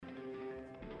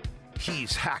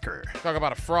He's Hacker. Talk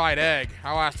about a fried egg.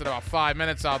 I lasted about 5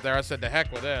 minutes out there. I said, to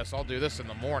heck with this. I'll do this in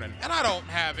the morning. And I don't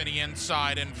have any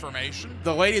inside information.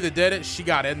 The lady that did it, she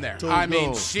got in there.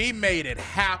 She made it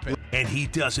happen. And he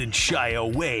doesn't shy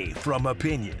away from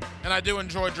opinion. And I do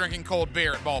enjoy drinking cold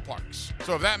beer at ballparks.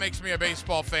 So if that makes me a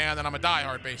baseball fan, then I'm a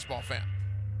diehard baseball fan.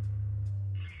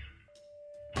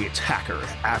 It's Hacker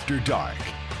After Dark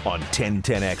on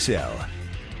 1010XL.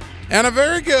 And a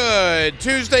very good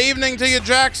Tuesday evening to you,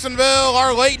 Jacksonville,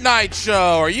 our late night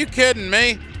show. Are you kidding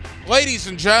me? Ladies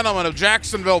and gentlemen of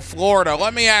Jacksonville, Florida,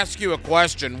 let me ask you a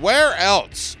question. Where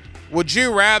else would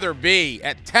you rather be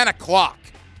at 10 o'clock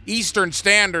Eastern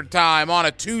Standard Time on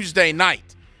a Tuesday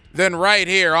night than right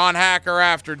here on Hacker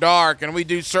After Dark? And we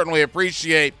do certainly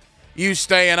appreciate you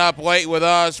staying up late with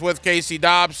us, with Casey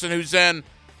Dobson, who's in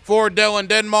for Dylan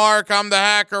Denmark. I'm the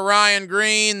Hacker, Ryan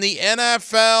Green. The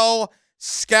NFL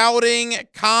Scouting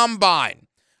Combine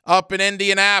up in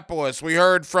Indianapolis. We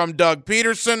heard from Doug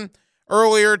Peterson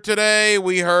earlier today.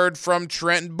 We heard from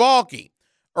Trent Baalke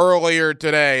earlier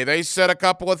today. They said a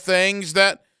couple of things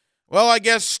that, well, I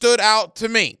guess stood out to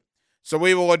me. So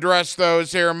we will address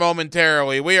those here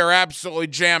momentarily. We are absolutely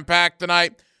jam-packed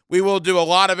tonight. We will do a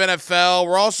lot of NFL.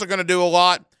 We're also going to do a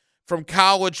lot from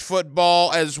college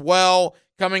football as well.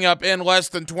 Coming up in less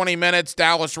than 20 minutes,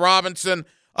 Dallas Robinson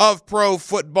of Pro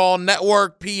Football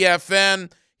Network,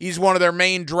 PFN. He's one of their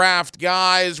main draft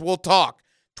guys. We'll talk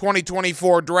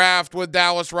 2024 draft with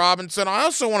Dallas Robinson. I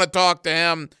also want to talk to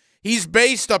him. He's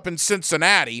based up in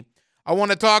Cincinnati. I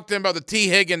want to talk to him about the T.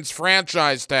 Higgins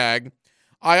franchise tag.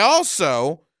 I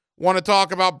also want to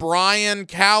talk about Brian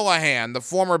Callahan, the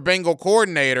former Bengal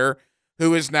coordinator,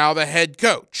 who is now the head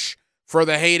coach for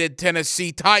the hated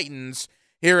Tennessee Titans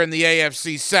here in the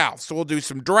AFC South. So we'll do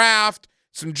some draft,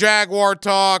 some Jaguar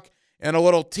talk, and a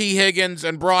little T. Higgins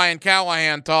and Brian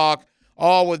Callahan talk,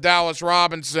 all with Dallas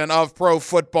Robinson of Pro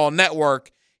Football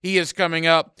Network. He is coming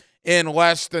up in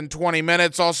less than 20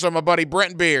 minutes. Also, my buddy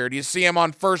Brent Beard. You see him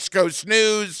on First Coast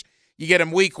News. You get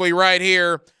him weekly right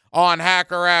here on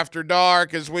Hacker After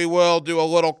Dark, as we will do a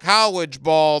little college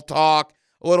ball talk,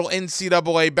 a little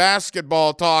NCAA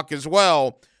basketball talk as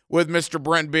well with Mr.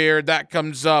 Brent Beard. That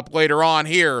comes up later on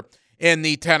here in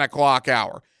the 10 o'clock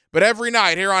hour. But every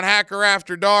night here on Hacker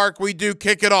After Dark, we do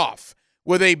kick it off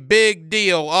with a big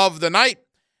deal of the night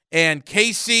and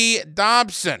Casey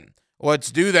Dobson.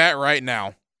 Let's do that right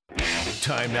now.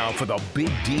 Time now for the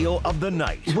big deal of the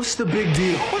night. What's the big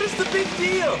deal? What is the big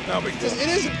deal? No big deal. It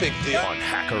is a big deal. On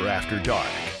Hacker After Dark.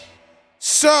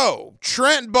 So,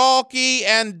 Trent Baalke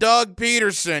and Doug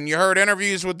Peterson. You heard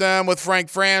interviews with them with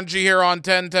Frank Frangie here on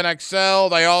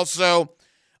 1010XL. They also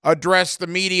addressed the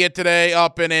media today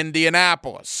up in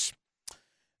Indianapolis.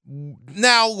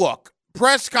 Now, look,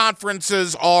 press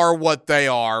conferences are what they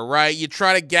are, right? You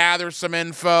try to gather some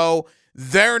info.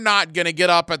 They're not going to get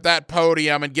up at that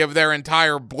podium and give their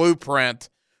entire blueprint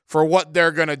for what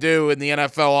they're going to do in the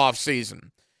NFL offseason.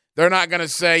 They're not going to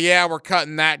say, yeah, we're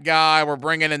cutting that guy, we're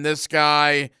bringing in this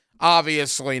guy.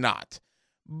 Obviously not.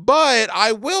 But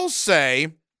I will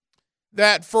say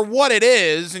that for what it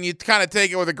is, and you kind of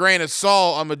take it with a grain of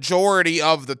salt a majority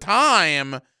of the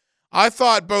time, I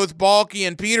thought both Baalke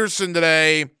and Peterson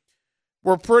today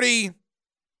were pretty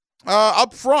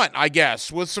upfront, I guess,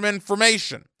 with some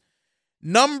information.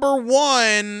 Number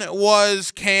one was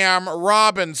Cam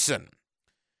Robinson.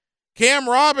 Cam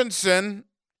Robinson,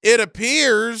 it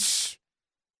appears,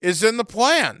 is in the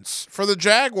plans for the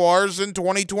Jaguars in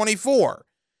 2024.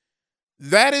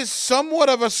 That is somewhat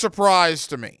of a surprise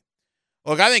to me.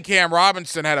 Look, I think Cam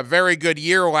Robinson had a very good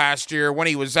year last year when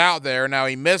he was out there. Now,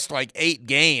 he missed like 8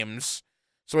 games,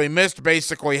 so he missed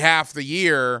basically half the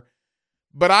year.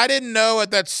 But I didn't know at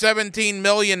that $17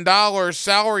 million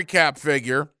salary cap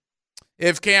figure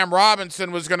if Cam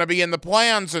Robinson was going to be in the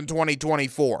plans in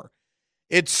 2024.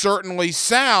 It certainly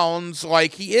sounds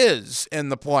like he is in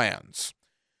the plans.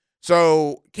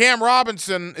 So Cam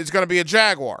Robinson is going to be a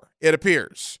Jaguar, it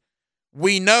appears.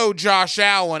 We know Josh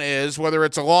Allen is, whether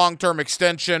it's a long-term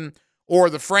extension or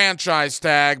the franchise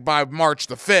tag by March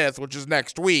the 5th, which is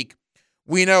next week.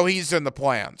 We know he's in the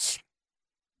plans.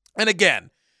 And again,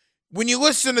 when you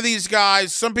listen to these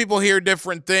guys, some people hear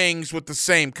different things with the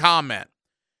same comment.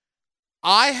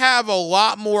 I have a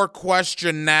lot more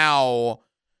question now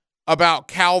about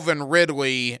Calvin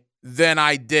Ridley than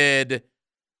I did,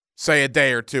 say, a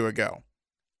day or two ago.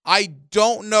 I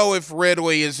don't know if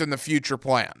Ridley is in the future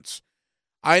plans.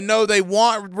 I know they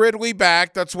want Ridley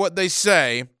back. That's what they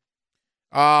say.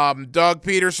 Doug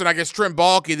Peterson, I guess Trent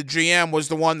Baalke, the GM, was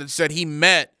the one that said he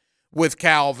met with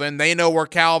Calvin. They know where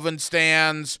Calvin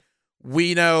stands.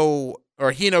 We know,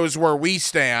 or he knows where we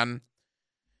stand.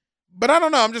 But I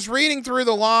don't know. I'm just reading through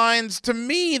the lines. To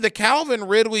me, the Calvin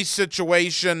Ridley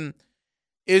situation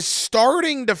is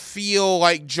starting to feel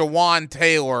like Jawan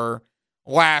Taylor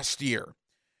last year.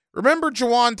 Remember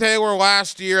Jawan Taylor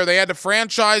last year? They had to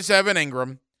franchise Evan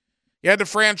Ingram. You had to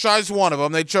franchise one of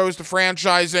them. They chose to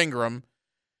franchise Ingram.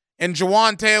 And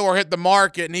Jawan Taylor hit the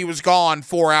market, and he was gone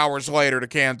 4 hours later to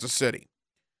Kansas City.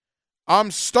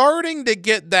 I'm starting to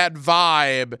get that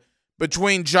vibe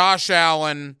between Josh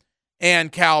Allen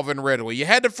and Calvin Ridley. You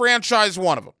had to franchise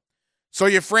one of them. So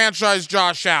you franchise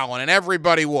Josh Allen, and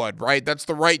everybody would, right? That's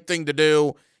the right thing to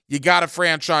do. You got to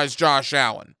franchise Josh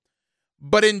Allen.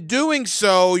 But in doing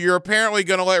so, you're apparently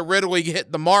going to let Ridley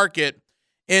hit the market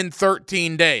in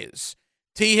 13 days.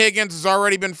 T. Higgins has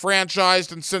already been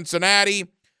franchised in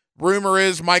Cincinnati. Rumor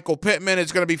is Michael Pittman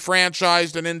is going to be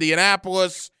franchised in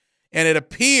Indianapolis. And it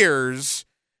appears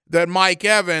that Mike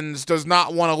Evans does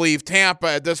not want to leave Tampa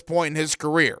at this point in his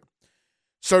career.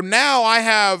 So now I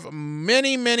have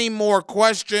many, many more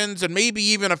questions and maybe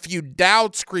even a few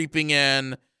doubts creeping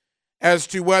in as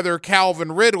to whether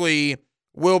Calvin Ridley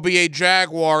will be a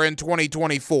Jaguar in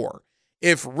 2024.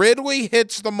 If Ridley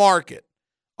hits the market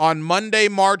on Monday,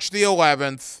 March the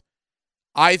 11th,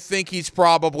 I think he's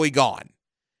probably gone.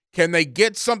 Can they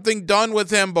get something done with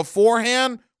him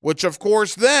beforehand? Which, of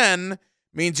course, then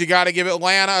means you got to give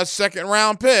Atlanta a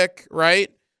second-round pick,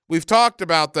 right? We've talked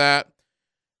about that.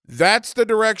 That's the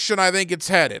direction I think it's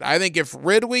headed. I think if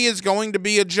Ridley is going to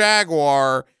be a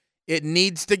Jaguar, it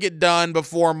needs to get done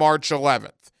before March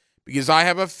 11th. Because I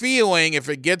have a feeling if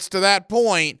it gets to that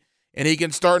point and he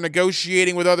can start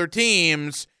negotiating with other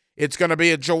teams, it's going to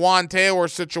be a Jawan Taylor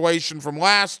situation from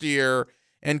last year,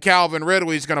 and Calvin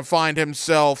Ridley is going to find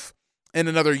himself in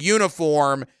another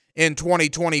uniform in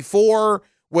 2024,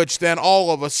 which then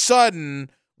all of a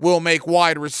sudden will make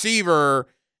wide receiver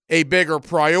a bigger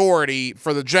priority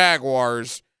for the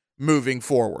Jaguars moving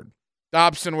forward.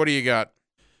 Dobson, what do you got?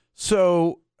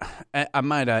 So I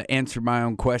might answer my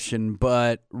own question,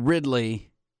 but Ridley,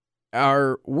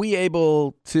 are we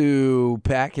able to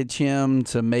package him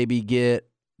to maybe get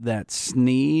that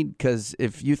Snead? Because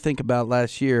if you think about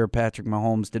last year, Patrick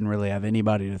Mahomes didn't really have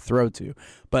anybody to throw to.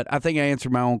 But I think I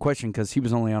answered my own question because he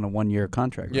was only on a one-year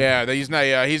contract. Right?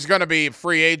 Yeah, he's going to be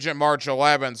free agent March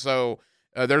 11th, so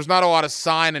there's not a lot of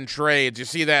sign and trades. You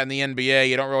see that in the NBA.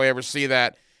 You don't really ever see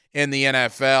that in the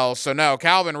NFL. So, no,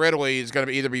 Calvin Ridley is going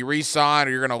to either be re-signed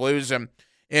or you're going to lose him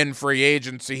in free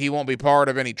agency. He won't be part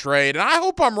of any trade. And I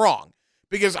hope I'm wrong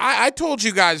because I told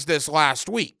you guys this last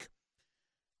week.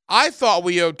 I thought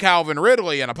we owed Calvin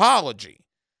Ridley an apology.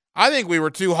 I think we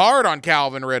were too hard on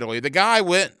Calvin Ridley. The guy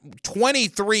went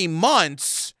 23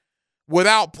 months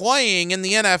without playing in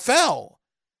the NFL.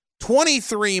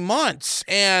 23 months.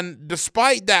 And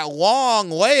despite that long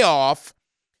layoff,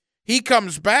 he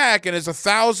comes back and is a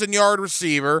 1,000-yard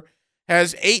receiver,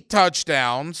 has 8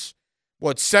 touchdowns,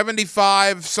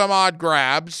 75 some odd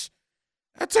grabs.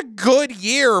 That's a good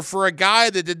year for a guy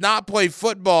that did not play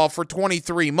football for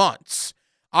 23 months.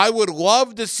 I would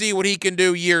love to see what he can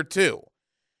do year 2.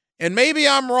 And maybe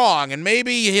I'm wrong, and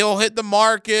maybe he'll hit the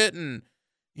market and,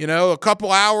 a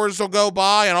couple hours will go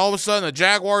by and all of a sudden the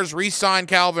Jaguars re-sign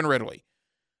Calvin Ridley.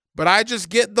 But I just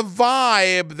get the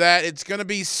vibe that it's going to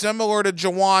be similar to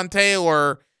Jawan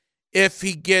Taylor if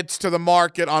he gets to the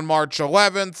market on March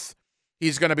 11th.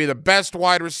 He's going to be the best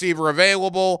wide receiver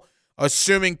available,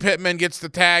 assuming Pittman gets the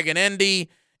tag in Indy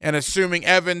and assuming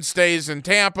Evans stays in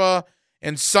Tampa.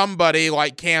 And somebody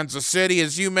like Kansas City,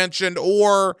 as you mentioned,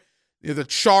 or the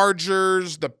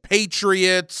Chargers, the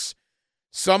Patriots,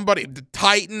 the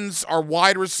Titans are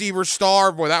wide receiver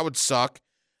starved. Boy, that would suck.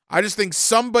 I just think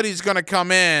somebody's going to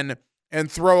come in and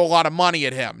throw a lot of money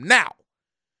at him. Now,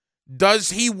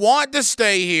 does he want to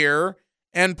stay here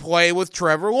and play with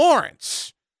Trevor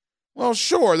Lawrence? Well,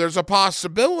 sure, there's a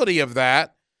possibility of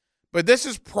that, but this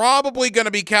is probably going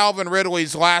to be Calvin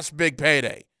Ridley's last big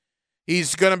payday. He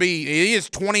is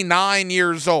 29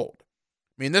 years old.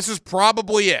 I mean, this is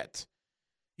probably it.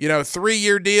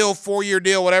 3-year deal, 4-year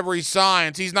deal, whatever he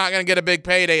signs, he's not going to get a big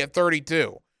payday at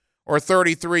 32 or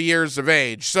 33 years of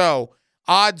age. So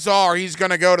odds are he's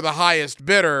going to go to the highest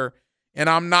bidder, and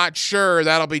I'm not sure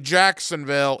that'll be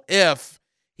Jacksonville if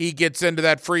he gets into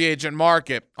that free agent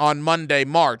market on Monday,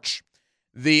 March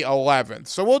the 11th.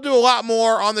 So we'll do a lot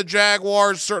more on the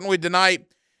Jaguars, certainly tonight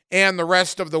and the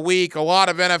rest of the week. A lot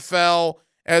of NFL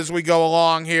as we go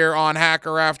along here on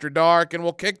Hacker After Dark, and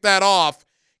we'll kick that off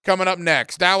coming up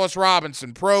next. Dallas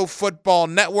Robinson, Pro Football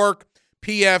Network,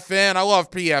 PFN. I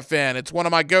love PFN. It's one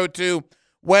of my go-to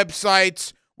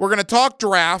websites. We're going to talk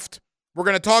draft. We're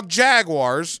going to talk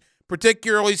Jaguars,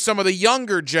 particularly some of the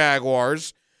younger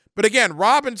Jaguars. But again,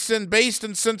 Robinson based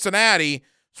in Cincinnati,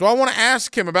 so I want to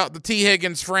ask him about the T.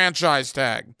 Higgins franchise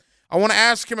tag. I want to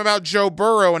ask him about Joe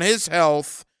Burrow and his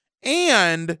health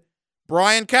and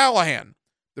Brian Callahan,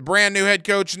 the brand new head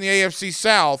coach in the AFC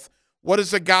South. What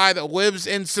does a guy that lives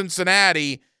in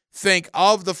Cincinnati think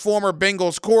of the former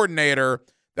Bengals coordinator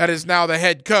that is now the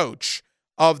head coach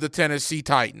of the Tennessee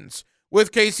Titans?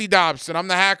 With Casey Dobson, I'm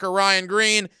the hacker Ryan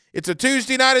Green. It's a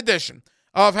Tuesday night edition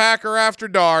of Hacker After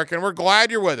Dark, and we're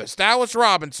glad you're with us. Dallas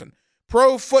Robinson,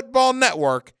 Pro Football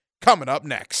Network, coming up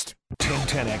next.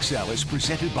 1010XL is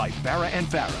presented by Farah and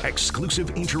Farah, exclusive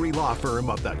injury law firm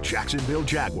of the Jacksonville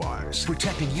Jaguars.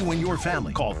 Protecting you and your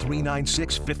family. Call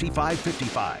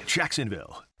 396-5555.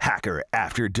 Jacksonville. Hacker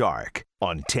After Dark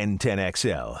on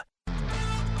 1010XL.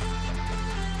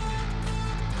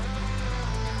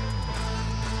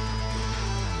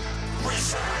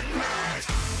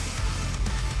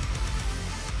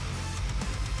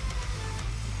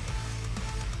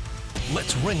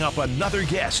 Let's ring up another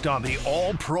guest on the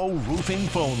All-Pro Roofing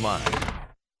phone line.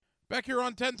 Back here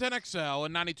on 1010XL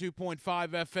and 92.5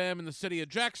 FM in the city of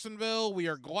Jacksonville, we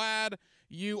are glad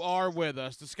you are with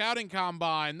us. The Scouting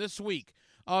Combine this week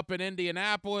up in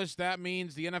Indianapolis. That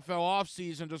means the NFL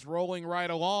offseason just rolling right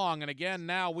along. And again,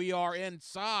 now we are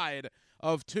inside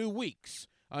of 2 weeks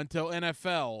until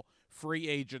NFL free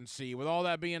agency. With all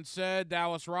that being said,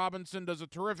 Dallas Robinson does a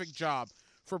terrific job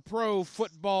for Pro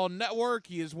Football Network.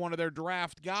 He is one of their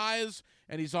draft guys,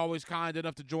 and he's always kind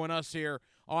enough to join us here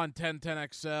on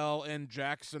 1010XL in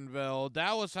Jacksonville.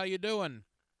 Dallas, how you doing?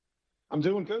 I'm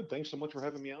doing good. Thanks so much for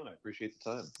having me on. I appreciate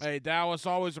the time. Hey, Dallas,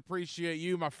 always appreciate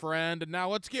you, my friend. And now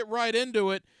let's get right into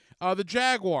it. The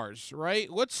Jaguars, right?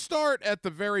 Let's start at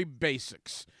the very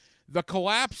basics. The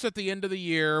collapse at the end of the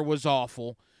year was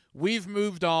awful. We've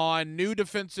moved on. New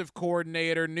defensive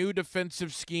coordinator, new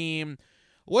defensive scheme.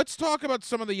 Let's talk about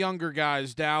some of the younger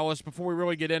guys, Dallas, before we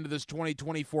really get into this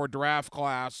 2024 draft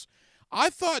class.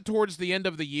 I thought towards the end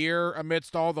of the year,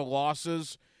 amidst all the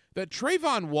losses, that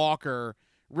Trayvon Walker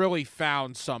really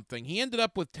found something. He ended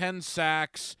up with 10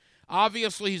 sacks.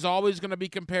 Obviously, he's always going to be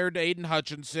compared to Aiden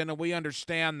Hutchinson, and we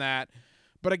understand that.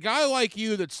 But a guy like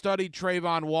you that studied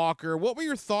Trayvon Walker, what were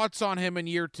your thoughts on him in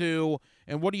year 2,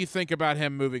 and what do you think about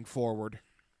him moving forward?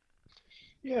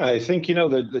 Yeah, I think,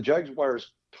 the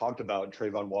Jaguars talked about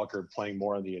Trayvon Walker playing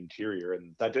more on the interior,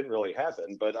 and that didn't really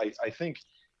happen. But I think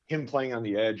him playing on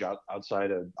the edge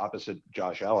opposite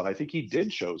Josh Allen, I think he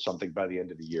did show something by the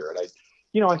end of the year.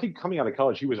 And I think coming out of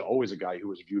college, he was always a guy who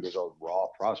was viewed as a raw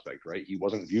prospect, right? He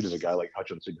wasn't viewed as a guy like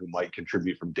Hutchinson who might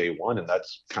contribute from day one, and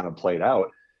that's kind of played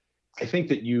out. I think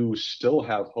that you still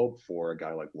have hope for a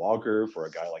guy like Walker, for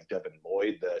a guy like Devin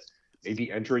Lloyd, that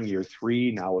maybe entering year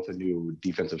 3 now with a new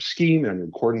defensive scheme and a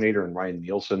new coordinator and Ryan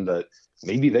Nielsen, that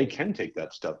maybe they can take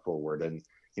that step forward. And,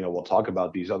 we'll talk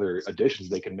about these other additions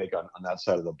they can make on that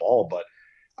side of the ball. But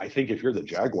I think if you're the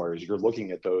Jaguars, you're looking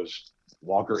at those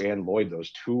Walker and Lloyd,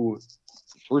 those 2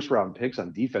 first-round picks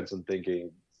on defense, and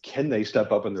thinking, can they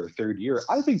step up in their 3rd year?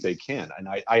 I think they can. And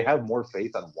I have more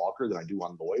faith on Walker than I do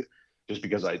on Lloyd, just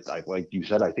because I like you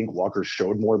said, I think Walker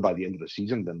showed more by the end of the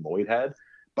season than Lloyd had.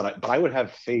 But I would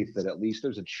have faith that at least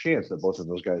there's a chance that both of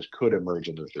those guys could emerge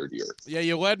in their 3rd year. Yeah,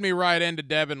 you led me right into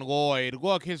Devin Lloyd.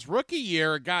 Look, his rookie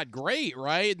year got great,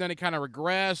 right? Then he kind of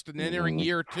regressed, and entering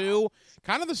year 2,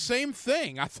 kind of the same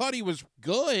thing. I thought he was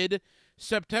good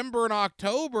September and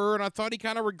October, and I thought he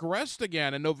kind of regressed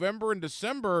again in November and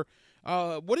December.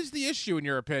 What is the issue, in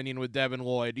your opinion, with Devin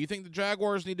Lloyd? Do you think the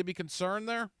Jaguars need to be concerned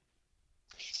there?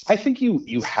 I think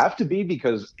you have to be,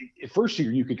 because first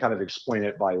year you could kind of explain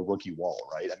it by rookie wall,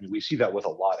 right? I mean, we see that with a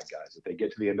lot of guys, that they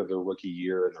get to the end of their rookie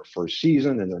year in their first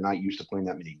season and they're not used to playing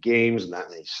that many games and that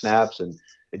many snaps, and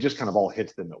it just kind of all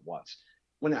hits them at once.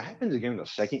 When it happens again in the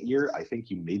 2nd year, I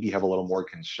think you maybe have a little more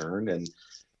concern. And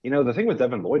the thing with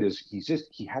Devin Lloyd is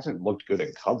he hasn't looked good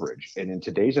in coverage. And in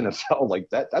today's NFL, like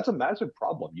that's a massive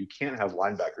problem. You can't have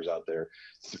linebackers out there,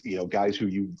 guys who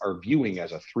you are viewing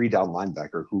as a 3-down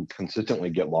linebacker who consistently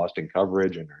get lost in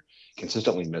coverage and are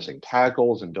consistently missing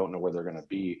tackles and don't know where they're going to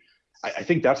be. I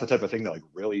think that's the type of thing that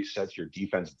really sets your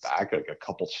defense back like a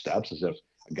couple steps, as if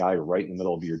a guy right in the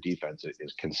middle of your defense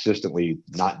is consistently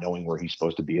not knowing where he's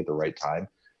supposed to be at the right time.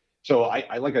 So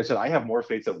like I said, I have more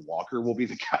faith that Walker will be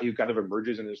the guy who kind of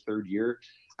emerges in his 3rd year.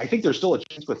 I think there's still a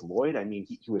chance with Lloyd. I mean,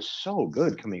 he was so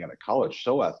good coming out of college,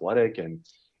 so athletic, and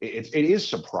it is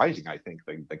surprising, I think,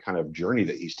 the kind of journey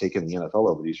that he's taken in the NFL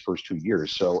over these first 2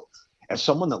 years. So as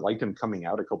someone that liked him coming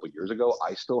out a couple of years ago,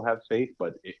 I still have faith,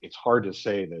 but it's hard to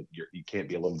say that you can't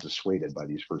be a little dissuaded by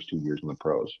these first 2 years in the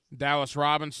pros. Dallas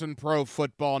Robinson, Pro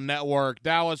Football Network.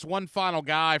 Dallas, one final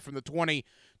guy from the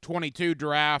 22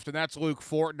 draft, and that's Luke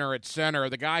Fortner at center.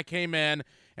 The guy came in,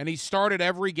 and he started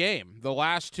every game the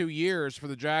last 2 years for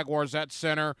the Jaguars at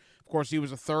center. Of course, he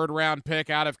was a third-round pick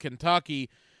out of Kentucky.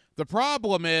 The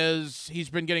problem is he's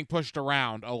been getting pushed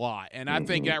around a lot, and I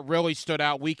think that really stood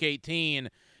out Week 18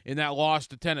 in that loss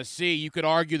to Tennessee. You could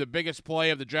argue the biggest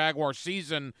play of the Jaguar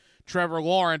season, Trevor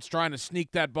Lawrence trying to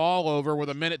sneak that ball over with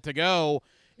a minute to go,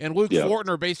 and Luke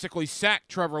Fortner basically sacked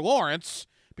Trevor Lawrence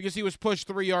because he was pushed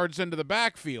 3 yards into the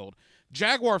backfield.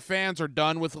 Jaguar fans are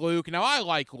done with Luke. Now, I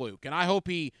like Luke, and I hope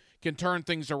he can turn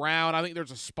things around. I think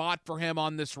there's a spot for him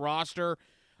on this roster.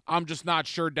 I'm just not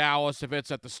sure, Dallas, if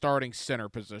it's at the starting center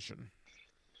position.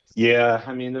 Yeah,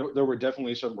 I mean, there were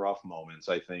definitely some rough moments,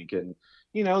 I think. And,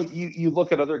 you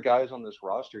look at other guys on this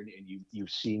roster and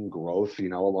you've seen growth,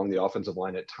 along the offensive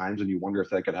line at times, and you wonder if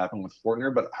that could happen with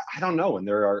Fortner. But I don't know. And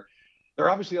there are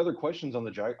obviously other questions on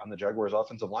the Jaguars'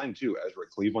 offensive line, too. Ezra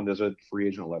Cleveland is a free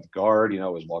agent left guard.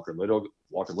 Is Walker Little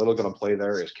going to play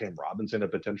there? Is Cam Robinson a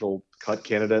potential cut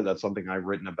candidate? That's something I've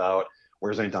written about.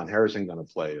 Where's Anton Harrison going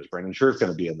to play? Is Brandon Scherf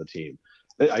going to be in the team?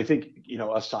 I think,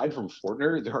 aside from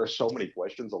Fortner, there are so many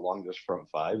questions along this front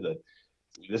five that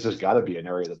this has got to be an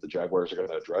area that the Jaguars are going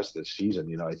to address this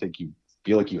season. I think you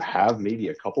feel like you have maybe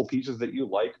a couple pieces that you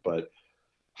like, but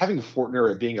having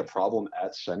Fortner being a problem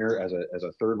at center as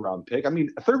a third-round pick,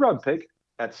 a third-round pick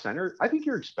at center, I think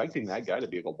you're expecting that guy to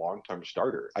be a long-term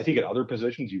starter. I think at other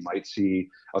positions, you might see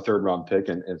a third-round pick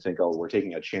and think, oh, we're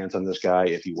taking a chance on this guy.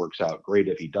 If he works out, great.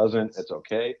 If he doesn't, it's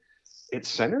okay. At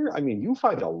center, you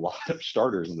find a lot of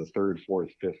starters in the third,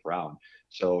 fourth, fifth round.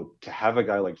 So to have a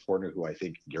guy like Fortner, who I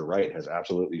think you're right, has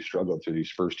absolutely struggled through these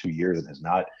first 2 years and has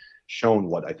not shown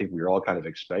what I think we were all kind of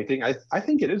expecting, I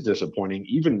think it is disappointing,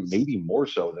 even maybe more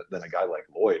so than a guy like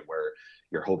Lloyd, where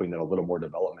you're hoping that a little more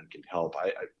development can help.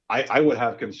 I would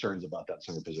have concerns about that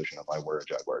center position if I were a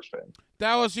Jaguars fan.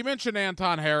 Dallas, you mentioned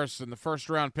Anton Harrison, the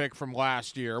first-round pick from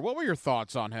last year. What were your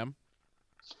thoughts on him?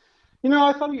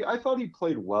 I thought he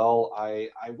played well. I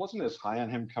wasn't as high on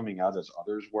him coming out as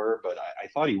others were, but I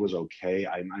thought he was okay.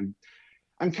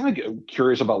 I'm kind of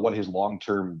curious about what his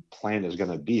long-term plan is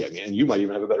going to be. And you might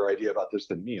even have a better idea about this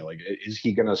than me. Like, is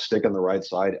he going to stick on the right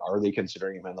side? Are they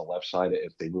considering him on the left side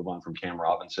if they move on from Cam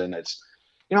Robinson? It's,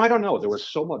 I don't know. There was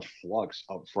so much flux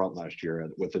up front last year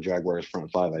with the Jaguars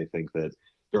front five. I think that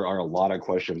there are a lot of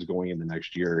questions going into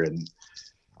next year. And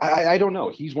I don't know.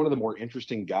 He's one of the more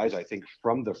interesting guys, I think,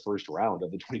 from the first round of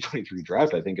the 2023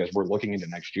 draft, I think, as we're looking into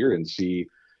next year and see,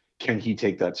 can he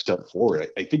take that step forward?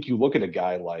 I think you look at a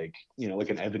guy like,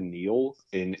 like an Evan Neal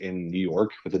in New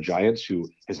York with the Giants, who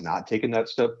has not taken that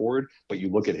step forward, but you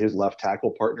look at his left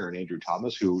tackle partner in Andrew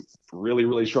Thomas, who really,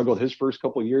 really struggled his first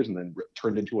couple of years and then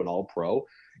turned into an all-pro.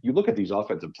 You look at these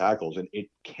offensive tackles, and it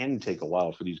can take a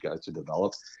while for these guys to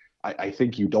develop. I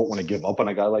think you don't want to give up on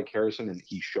a guy like Harrison, and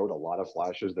he showed a lot of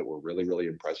flashes that were really, really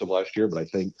impressive last year. But I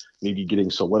think maybe getting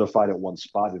solidified at one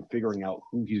spot and figuring out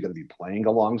who he's going to be playing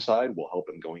alongside will help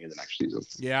him going into next season.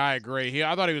 Yeah, I agree.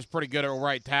 I thought he was pretty good at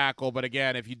right tackle, but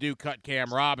again, if you do cut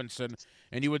Cam Robinson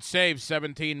and you would save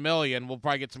 $17 million, we'll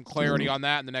probably get some clarity on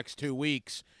that in the next 2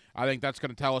 weeks. I think that's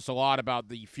going to tell us a lot about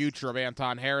the future of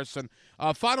Anton Harrison.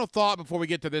 Final thought before we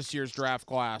get to this year's draft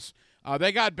class.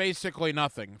 They got basically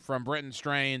nothing from Britton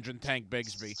Strange and Tank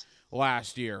Bigsby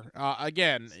last year.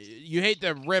 Again, you hate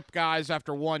to rip guys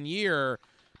after 1 year,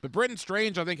 but Britton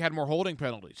Strange, I think, had more holding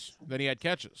penalties than he had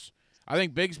catches. I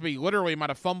think Bigsby literally might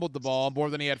have fumbled the ball more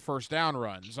than he had first down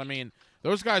runs.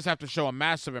 Those guys have to show a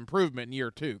massive improvement in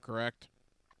year 2, correct?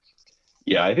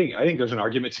 Yeah, I think there's an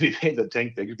argument to be made that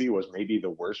Tank Bigsby was maybe the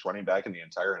worst running back in the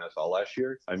entire NFL last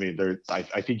year.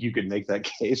 I think you could make that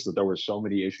case that there were so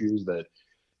many issues that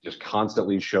just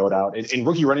constantly showed out. And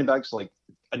rookie running backs, like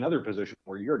another position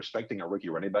where you're expecting a rookie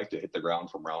running back to hit the ground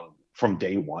from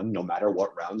day one, no matter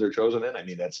what round they're chosen in.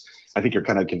 I think you're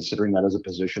kind of considering that as a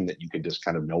position that you could just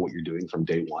kind of know what you're doing from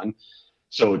day one.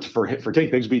 So for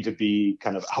Tank Bigsby to be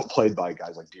kind of outplayed by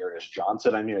guys like Darius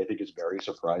Johnson, I think is very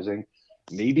surprising.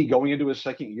 Maybe going into his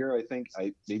second year,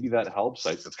 maybe that helps.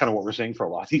 That's kind of what we're saying for a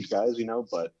lot of these guys,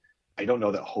 but I don't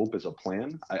know that hope is a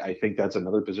plan. I think that's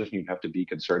another position you'd have to be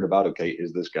concerned about. Okay,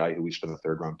 is this guy who we spent a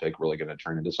third-round pick really going to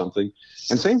turn into something?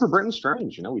 And same for Britton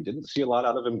Strange. We didn't see a lot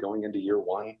out of him going into year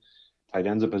one. Tight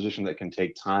end's a position that can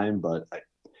take time, but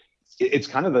it's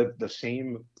kind of the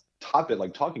same topic,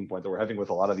 like talking point that we're having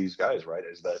with a lot of these guys, right?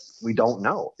 Is that we don't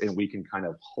know, and we can kind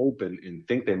of hope and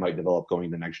think they might develop going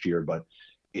into next year, but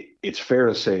it's fair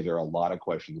to say there are a lot of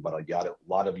questions about a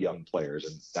lot of young players,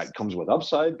 and that comes with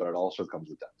upside, but it also comes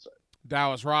with downside.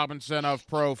 Dallas Robinson of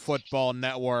Pro Football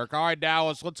Network. All right,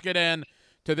 Dallas, let's get in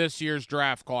to this year's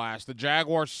draft class. The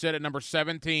Jaguars sit at number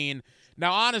 17.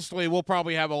 Now, honestly, we'll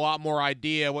probably have a lot more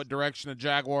idea what direction the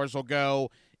Jaguars will go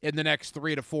in the next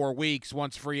 3 to 4 weeks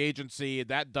once free agency,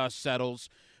 that dust settles.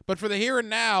 But for the here and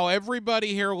now,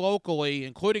 everybody here locally,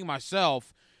 including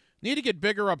myself, need to get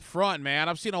bigger up front, man.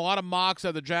 I've seen a lot of mocks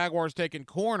of the Jaguars taking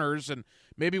corners, and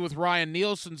maybe with Ryan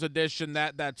Nielsen's addition,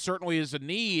 that certainly is a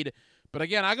need. But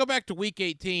again, I go back to Week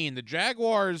 18. The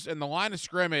Jaguars in the line of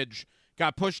scrimmage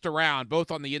got pushed around,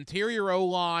 both on the interior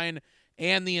O-line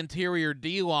and the interior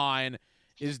D-line.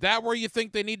 Is that where you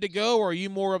think they need to go, or are you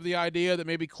more of the idea that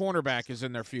maybe cornerback is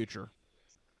in their future?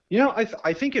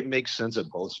 I think it makes sense at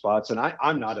both spots, and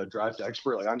I'm not a draft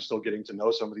expert. Like, I'm still getting to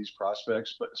know some of these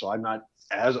prospects, but so I'm not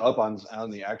as up on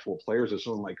the actual players as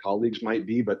some of my colleagues might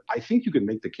be. But I think you can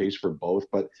make the case for both.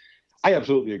 But I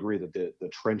absolutely agree that the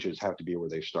trenches have to be where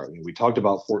they start. I mean, we talked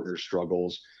about Fortner's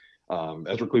struggles.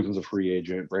 Ezra Cleveland's a free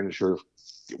agent. Brandon Scherf,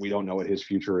 we don't know what his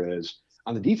future is.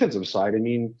 On the defensive side, I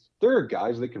mean, there are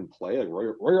guys that can play. Like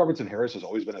Roy Robertson Harris has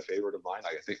always been a favorite of mine.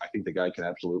 I think the guy can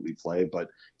absolutely play. But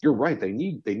you're right; they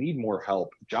need more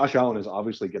help. Josh Allen is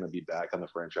obviously going to be back on the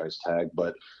franchise tag,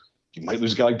 but you might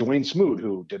lose a guy like Dwayne Smoot,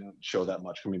 who didn't show that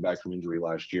much coming back from injury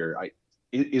last year.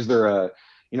 Is there a,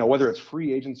 whether it's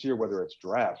free agency or whether it's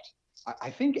draft,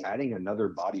 I think adding another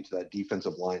body to that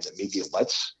defensive line that maybe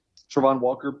lets Travon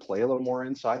Walker play a little more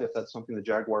inside, if that's something the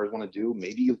Jaguars want to do,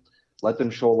 maybe let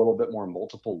them show a little bit more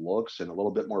multiple looks and a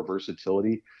little bit more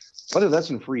versatility. Whether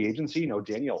that's in free agency,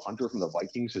 Daniel Hunter from the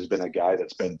Vikings has been a guy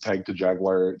that's been pegged to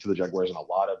the Jaguars in a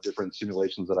lot of different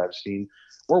simulations that I've seen,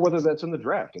 or whether that's in the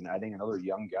draft and adding another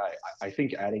young guy. I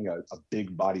think adding a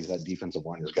big body to that defensive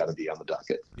line has got to be on the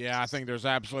docket. Yeah, I think there's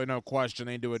absolutely no question.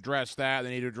 They need to address that.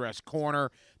 They need to address corner.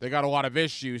 They got a lot of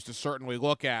issues to certainly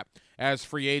look at as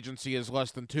free agency is less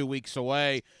than 2 weeks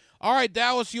away. All right,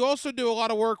 Dallas, you also do a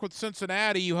lot of work with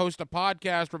Cincinnati. You host a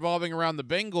podcast revolving around the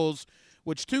Bengals,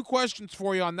 which 2 questions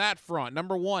for you on that front.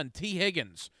 Number 1, T.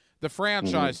 Higgins, the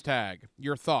franchise tag.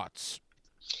 Your thoughts?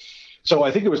 So I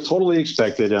think it was totally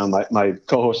expected. My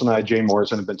co-host and I, Jay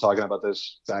Morrison, have been talking about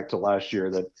this back to last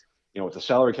year that, with the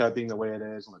salary cap being the way it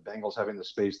is and the Bengals having the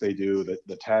space they do, that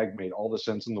the tag made all the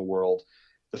sense in the world.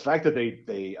 The fact that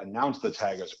they announced the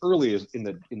tag as early as in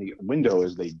the window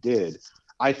as they did,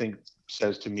 I think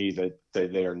says to me that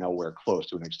they are nowhere close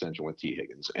to an extension with T.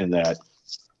 Higgins, and that,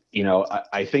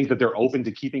 I think that they're open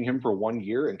to keeping him for 1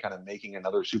 year and kind of making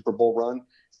another Super Bowl run,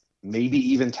 maybe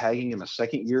even tagging him a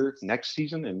second year next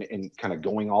season and kind of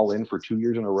going all in for 2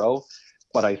 years in a row.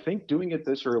 But I think doing it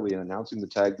this early and announcing the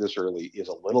tag this early is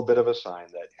a little bit of a sign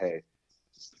that, hey,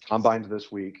 combines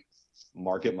this week,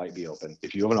 market might be open.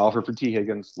 If you have an offer for T.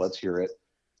 Higgins, let's hear it.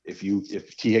 If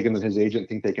T. Higgins and his agent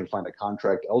think they can find a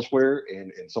contract elsewhere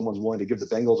and someone's willing to give the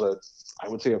Bengals I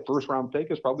would say a first round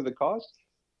pick is probably the cost,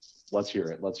 let's hear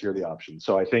it. Let's hear the option.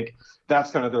 So I think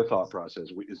that's kind of their thought process.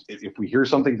 If we hear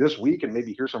something this week and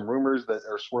maybe hear some rumors that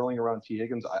are swirling around T.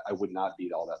 Higgins, I would not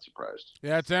be all that surprised.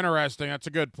 Yeah, it's interesting. That's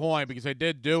a good point because they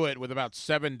did do it with about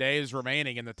 7 days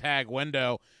remaining in the tag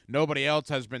window. Nobody else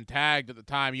has been tagged at the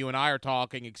time you and I are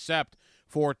talking except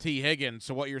for T. Higgins.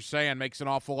 So what you're saying makes an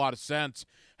awful lot of sense.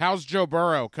 How's Joe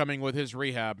Burrow coming with his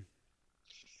rehab?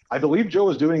 I believe Joe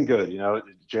is doing good.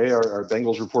 Jay, our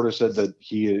Bengals reporter, said that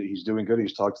he's doing good.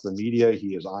 He's talked to the media.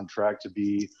 He is on track to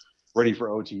be ready for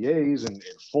OTAs and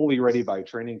fully ready by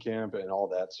training camp and all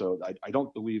that. So I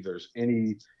don't believe there's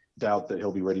any doubt that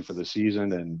he'll be ready for the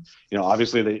season. And,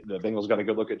 obviously the Bengals got a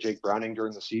good look at Jake Browning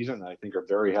during the season. I think are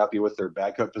very happy with their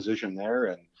backup position there.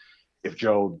 And if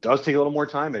Joe does take a little more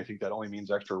time, I think that only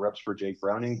means extra reps for Jake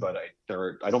Browning. But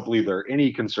I don't believe there are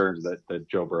any concerns that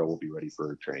Joe Burrow will be ready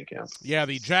for training camp. Yeah,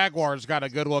 the Jaguars got a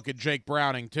good look at Jake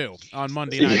Browning, too, on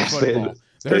Monday Night Football.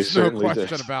 There's no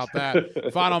question about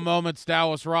that. Final moments,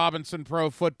 Dallas Robinson,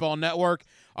 Pro Football Network.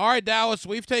 All right, Dallas,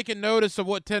 we've taken notice of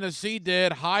what Tennessee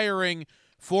did, hiring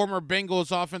former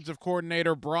Bengals offensive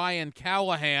coordinator Brian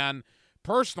Callahan.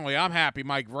 Personally, I'm happy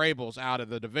Mike Vrabel's out of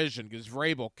the division because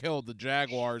Vrabel killed the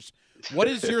Jaguars. What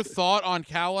is your thought on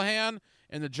Callahan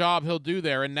and the job he'll do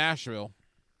there in Nashville?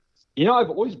 I've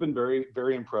always been very,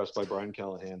 very impressed by Brian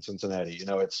Callahan, Cincinnati.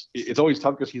 It's always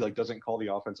tough because he doesn't call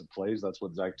the offensive plays. That's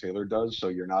what Zach Taylor does. So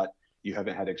you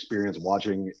haven't had experience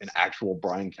watching an actual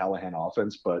Brian Callahan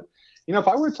offense. But, if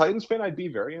I were a Titans fan, I'd be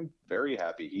very, very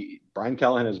happy. Brian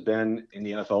Callahan has been in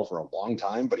the NFL for a long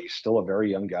time, but he's still a very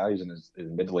young guy. He's in his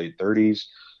mid to late 30s.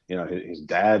 His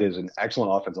dad is an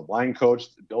excellent offensive line coach,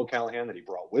 Bill Callahan, that he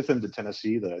brought with him to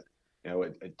Tennessee. That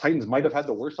Titans might have had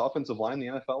the worst offensive line in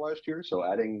the NFL last year. So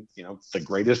adding, the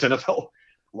greatest NFL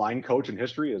line coach in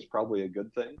history is probably a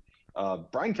good thing.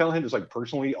 Brian Callahan is, like,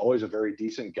 personally always a very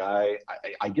decent guy.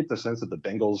 I get the sense that the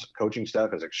Bengals coaching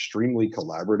staff is extremely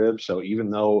collaborative. So even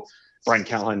though Brian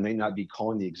Callahan may not be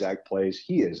calling the exact plays,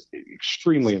 he is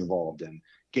extremely involved in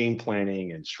game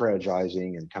planning and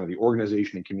strategizing and kind of the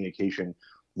organization and communication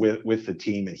with the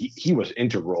team. And he was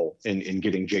integral in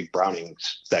getting Jake Browning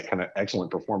that kind of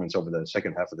excellent performance over the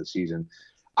second half of the season.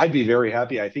 I'd be very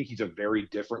happy. I think he's a very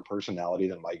different personality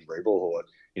than Mike Vrabel,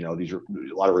 who, these are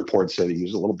a lot of reports say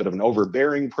he's a little bit of an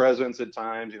overbearing presence at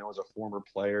times, as a former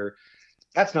player.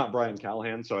 That's not Brian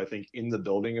Callahan. So I think in the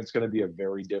building, it's going to be a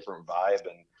very different vibe.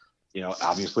 And,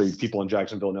 obviously people in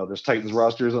Jacksonville know this Titans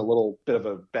roster is in a little bit of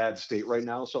a bad state right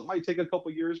now. So it might take a couple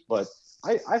years, but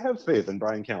I have faith in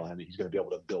Brian Callahan that he's going to be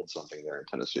able to build something there in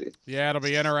Tennessee. Yeah, it'll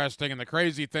be interesting. And the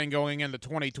crazy thing going into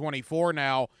 2024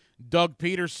 now, Doug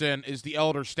Peterson is the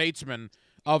elder statesman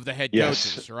of the head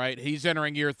coaches, right? He's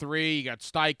entering year 3. You got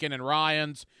Steichen and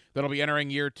Ryans that'll be entering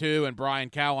year 2, and Brian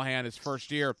Callahan his first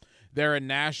year there in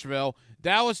Nashville.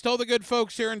 Dallas, tell the good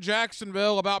folks here in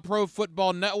Jacksonville about Pro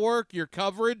Football Network, your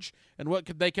coverage, and what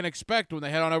they can expect when they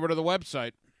head on over to the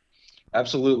website.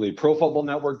 Absolutely.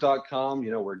 ProFootballNetwork.com.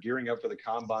 We're gearing up for the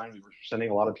Combine. We're sending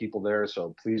a lot of people there,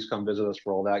 so please come visit us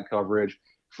for all that coverage.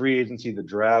 Free agency, the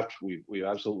draft, we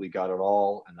absolutely got it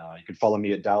all. And you can follow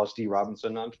me at Dallas D.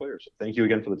 Robinson on Twitter. So thank you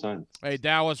again for the time. Hey,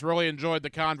 Dallas, really enjoyed the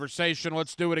conversation.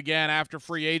 Let's do it again after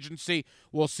free agency.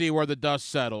 We'll see where the dust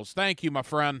settles. Thank you, my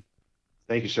friend.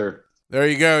 Thank you, sir. There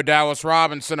you go, Dallas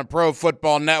Robinson of Pro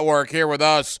Football Network here with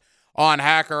us on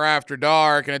Hacker After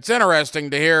Dark. And it's interesting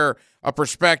to hear a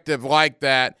perspective like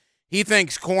that. He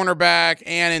thinks cornerback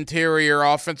and interior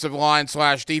offensive line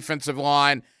 / defensive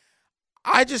line.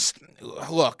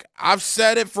 Look, I've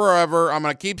said it forever. I'm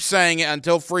going to keep saying it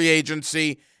until free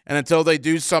agency and until they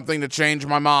do something to change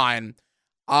my mind.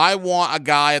 I want a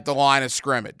guy at the line of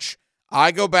scrimmage.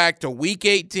 I go back to week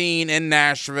 18 in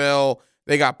Nashville.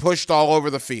 They got pushed all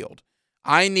over the field.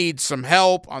 I need some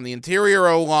help on the interior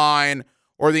O-line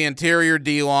or the interior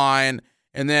D-line.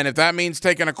 And then if that means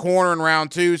taking a corner in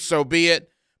round 2, so be it.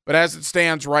 But as it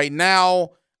stands right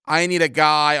now, I need a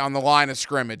guy on the line of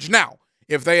scrimmage. Now,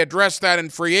 if they address that in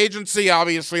free agency,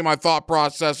 obviously my thought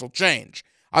process will change.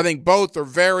 I think both are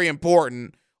very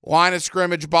important, line of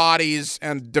scrimmage bodies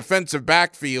and defensive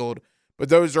backfield, but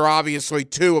those are obviously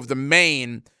two of the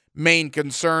main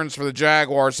concerns for the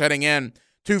Jaguars heading in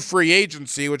to free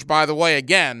agency, which, by the way,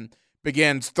 again,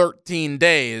 begins 13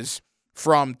 days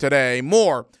from today.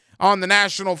 More on the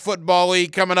National Football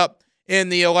League coming up in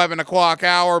the 11 o'clock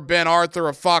hour. Ben Arthur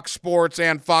of Fox Sports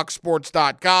and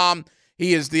FoxSports.com.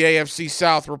 He is the AFC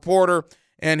South reporter,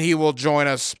 and he will join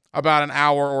us about an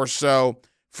hour or so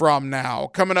from now.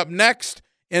 Coming up next,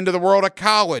 into the world of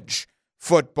college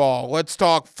football. Let's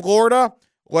talk Florida.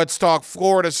 Let's talk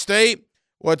Florida State.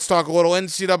 Let's talk a little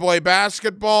NCAA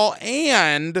basketball.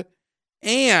 And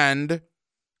I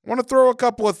want to throw a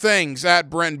couple of things at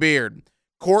Brent Beard.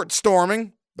 Court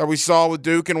storming that we saw with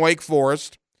Duke and Wake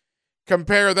Forest.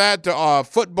 Compare that to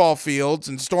football fields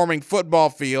and storming football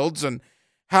fields and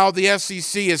how the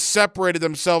SEC has separated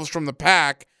themselves from the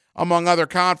pack among other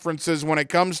conferences when it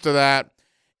comes to that.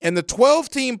 And the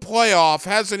 12-team playoff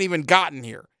hasn't even gotten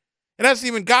here. It hasn't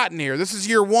even gotten here. This is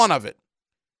year 1 of it.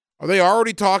 Are they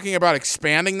already talking about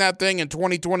expanding that thing in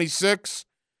 2026?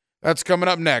 That's coming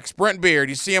up next. Brent Beard,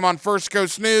 you see him on First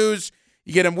Coast News.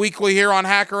 You get him weekly here on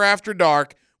Hacker After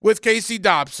Dark with Casey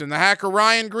Dobson. The Hacker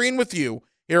Ryan Green with you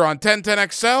here on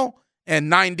 1010XL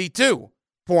and 92.5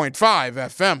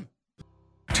 FM.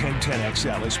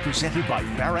 1010XL is presented by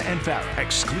Farah and Farah,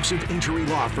 exclusive injury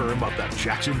law firm of the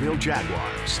Jacksonville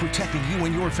Jaguars. Protecting you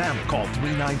and your family. Call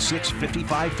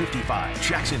 396-5555.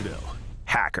 Jacksonville.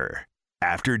 Hacker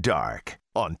After Dark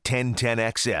on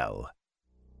 1010XL.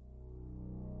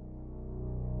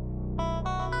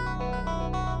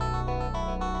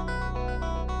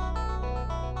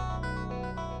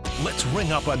 Let's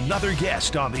ring up another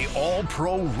guest on the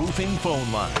All-Pro Roofing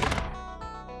phone line.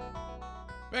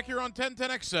 Back here on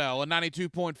 1010XL and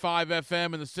 92.5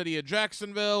 FM in the city of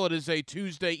Jacksonville. It is a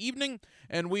Tuesday evening,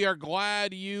 and we are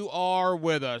glad you are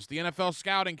with us. The NFL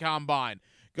Scouting Combine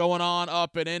going on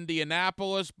up in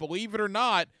Indianapolis. Believe it or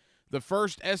not, the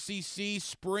first SEC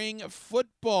spring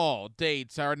football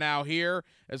dates are now here,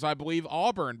 as I believe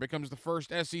Auburn becomes the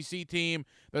first SEC team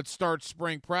that starts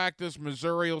spring practice.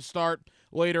 Missouri will start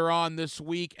later on this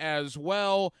week as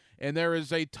well, and there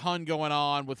is a ton going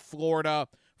on with Florida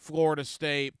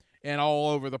State, and all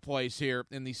over the place here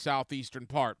in the southeastern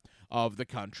part of the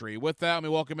country. With that, let me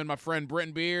welcome in my friend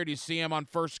Brent Beard. You see him on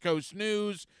First Coast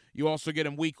News. You also get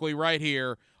him weekly right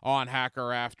here on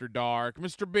Hacker After Dark.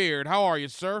 Mr. Beard, how are you,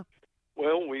 sir?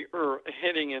 Well, we are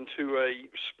heading into a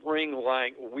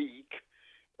spring-like week.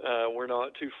 We're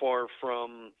not too far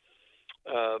from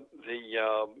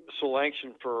the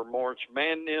selection for March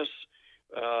Madness,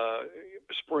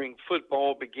 spring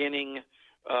football beginning,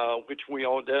 which we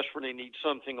all desperately need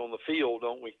something on the field,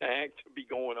 don't we, Hack, to be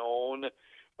going on.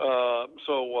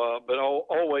 But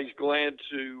always glad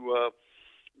to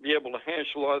be able to hash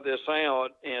a lot of this out.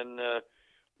 And,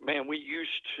 man, we used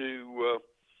to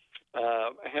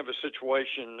have a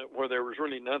situation where there was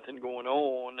really nothing going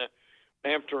on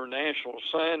after National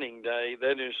Signing Day.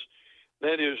 That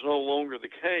is no longer the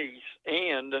case.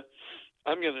 And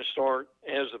I'm going to start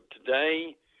as of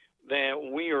today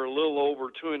that we are a little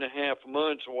over 2.5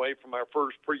 months away from our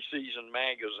first preseason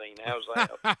magazine. How's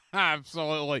that?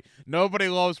 Absolutely. Nobody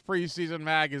loves preseason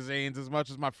magazines as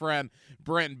much as my friend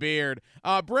Brent Beard.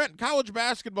 Brent, college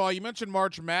basketball, you mentioned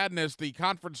March Madness, the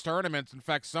conference tournaments. In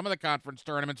fact, some of the conference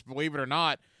tournaments, believe it or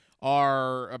not,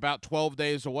 are about 12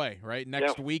 days away, right?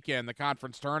 Next weekend, the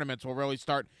conference tournaments will really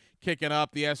start kicking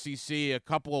up. The SEC a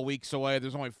couple of weeks away.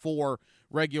 There's only 4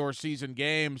 regular season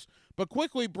games. But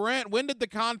quickly, Brent, when did the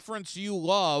conference you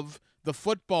love, the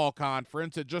football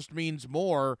conference, it just means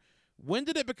more, when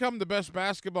did it become the best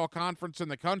basketball conference in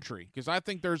the country? Because I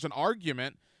think there's an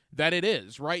argument that it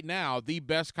is right now the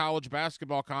best college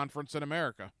basketball conference in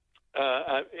America.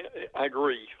 I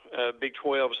agree. Big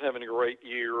 12 is having a great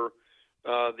year.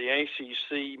 The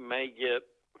ACC may get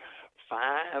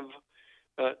 5.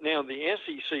 Now, the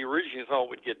SEC originally thought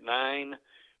would get 9.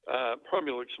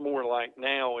 Probably looks more like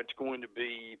now it's going to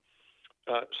be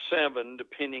 7,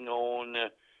 depending on,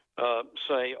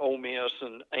 say, Ole Miss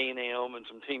and A&M and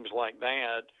some teams like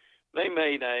that. They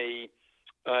made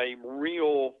a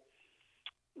real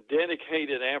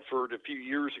dedicated effort a few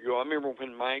years ago. I remember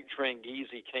when Mike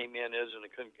Tranghese came in as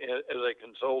a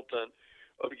consultant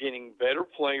of getting better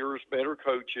players, better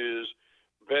coaches,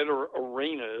 better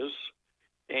arenas,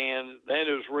 and that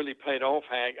has really paid off,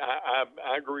 Hank.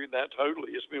 I agree with that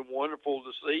totally. It's been wonderful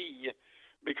to see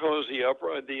because the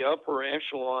upper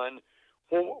echelon,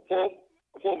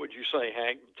 what would you say,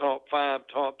 Hank? Top 5,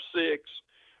 top 6.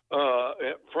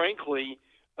 Frankly,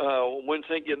 once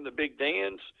they get in the big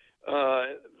dance,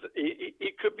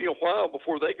 it could be a while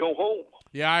before they go home.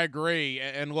 Yeah, I agree.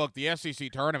 And look, the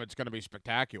SEC tournament's going to be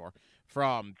spectacular.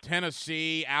 From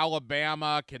Tennessee,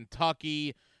 Alabama,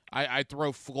 Kentucky, I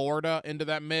throw Florida into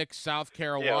that mix, South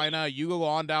Carolina. Yes. You go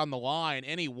on down the line,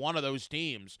 any one of those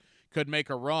teams could make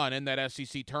a run in that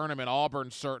SEC tournament.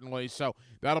 Auburn certainly. So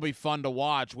that'll be fun to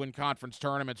watch when conference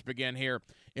tournaments begin here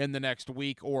in the next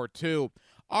week or two.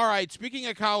 All right, speaking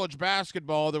of college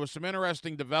basketball, there was some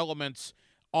interesting developments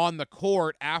on the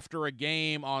court after a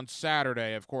game on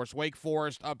Saturday. Of course, Wake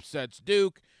Forest upsets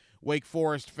Duke. Wake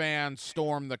Forest fans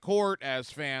storm the court, as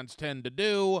fans tend to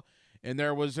do, and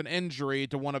there was an injury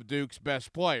to one of Duke's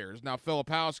best players. Now,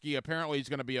 Filipowski apparently is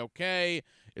going to be okay.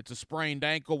 It's a sprained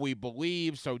ankle, we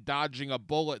believe, so dodging a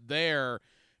bullet there.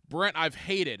 Brent, I've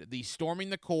hated the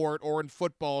storming the court, or in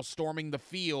football, storming the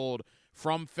field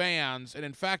from fans. And,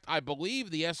 in fact, I believe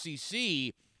the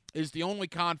SEC is the only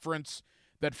conference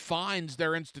that fines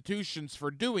their institutions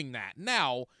for doing that.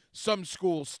 Now, some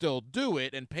schools still do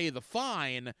it and pay the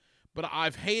fine, but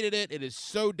I've hated it. It is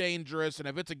so dangerous, and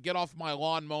if it's a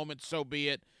get-off-my-lawn moment, so be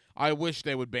it. I wish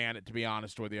they would ban it, to be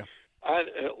honest with you.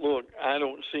 Look, I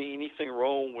don't see anything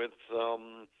wrong with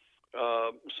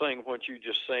saying what you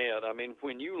just said. I mean,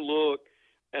 when you look,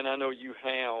 and I know you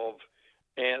have,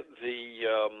 at the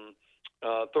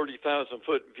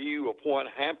 30,000-foot view of what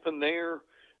happened there,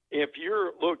 if you're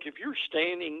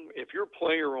a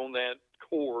player on that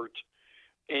court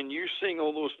and you seeing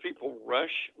all those people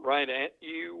rush right at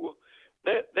you,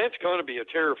 that's going to be a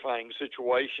terrifying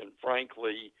situation,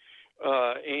 frankly.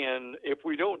 And if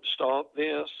we don't stop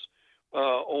this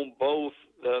on both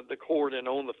the court and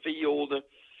on the field,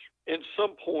 at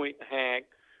some point, Hack,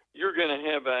 you're going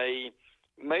to have a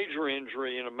major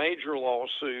injury and a major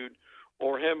lawsuit,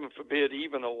 or heaven forbid,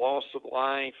 even a loss of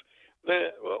life.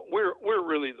 That we're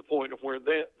really at the point of where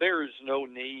there is no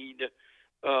need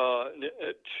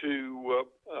to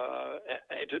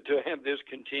have this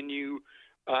continue.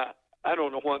 I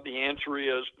don't know what the answer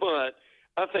is, but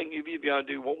I think you've either got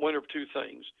to do one of two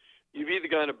things. You've either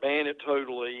got to ban it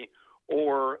totally,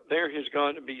 or there has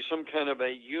got to be some kind of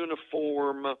a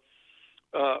uniform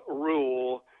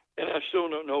rule, and I still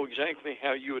don't know exactly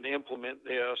how you would implement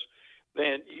this,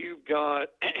 that you've got,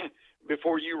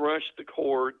 before you rush the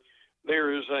court,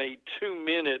 there is a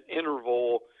 2-minute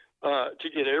interval to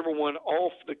get everyone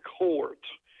off the court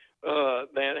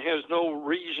that has no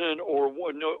reason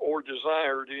or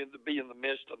desire to be in the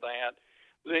midst of that.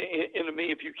 And to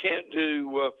me, if you can't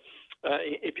do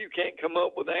If you can't come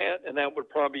up with that, and that would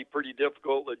probably be pretty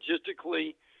difficult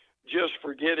logistically, just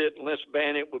forget it and let's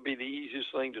ban it would be the easiest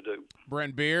thing to do.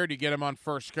 Brent Beard, you get him on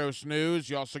First Coast News.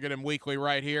 You also get him weekly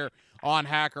right here on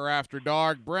Hacker After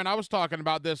Dark. Brent, I was talking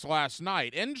about this last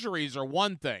night. Injuries are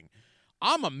one thing.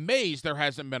 I'm amazed there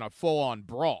hasn't been a full-on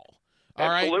brawl.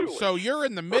 All Absolutely. right, so you're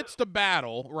in the midst of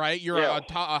battle, right? You're Yeah.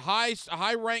 a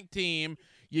high-ranked team.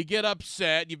 You get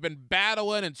upset. You've been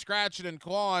battling and scratching and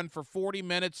clawing for 40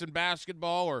 minutes in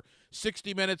basketball or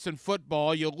 60 minutes in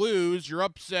football. You lose. You're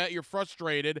upset. You're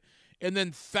frustrated. And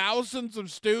then thousands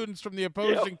of students from the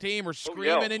opposing team are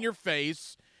screaming in your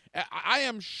face. I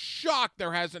am shocked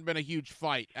there hasn't been a huge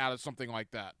fight out of something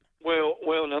like that. Well,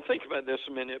 now think about this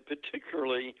a minute,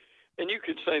 particularly, and you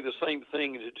could say the same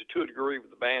thing to a degree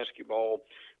with the basketball,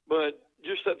 but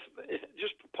just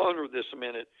ponder this a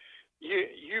minute.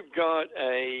 You've got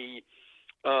a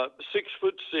 6'6",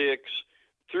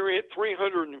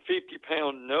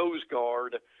 350-pound nose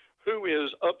guard who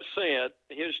is upset.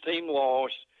 His team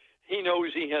lost. He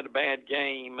knows he had a bad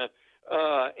game,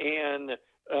 and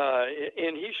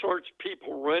he starts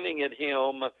people running at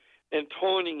him and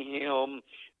taunting him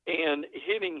and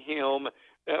hitting him.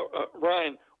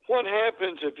 Ryan, what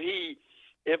happens if he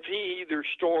either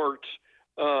starts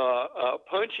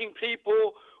punching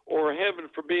people, or heaven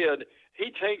forbid, he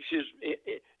takes his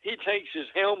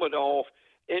helmet off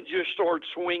and just starts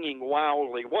swinging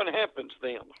wildly? What happens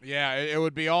then? Yeah, it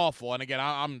would be awful. And again,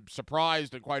 I'm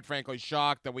surprised and quite frankly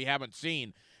shocked that we haven't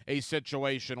seen a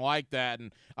situation like that.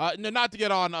 And not to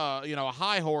get on a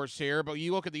high horse here, but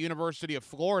you look at the University of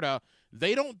Florida,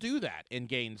 they don't do that in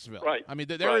Gainesville. Right. I mean,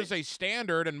 there is a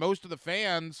standard, and most of the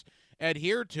fans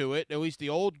adhere to it. At least the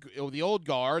old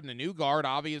guard, and the new guard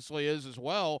obviously is as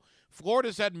well.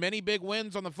 Florida's had many big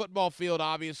wins on the football field,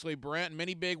 obviously, Brent, and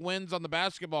many big wins on the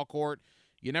basketball court.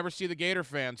 You never see the Gator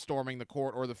fans storming the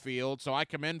court or the field, so I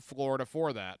commend Florida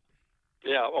for that.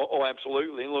 Yeah,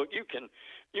 absolutely. And look, you can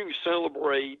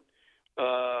celebrate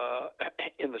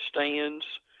in the stands.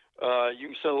 You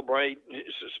can celebrate,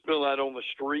 spill out on the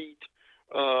street.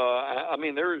 I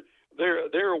mean, there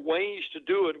are ways to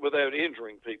do it without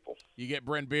injuring people. You get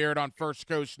Brent Beard on First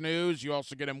Coast News. You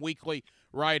also get him weekly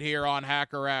right here on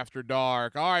Hacker After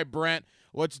Dark. All right, Brent,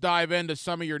 let's dive into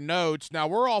some of your notes. Now,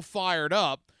 we're all fired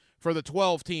up for the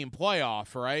 12-team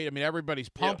playoff, right? I mean, everybody's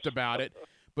pumped about it.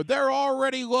 But they're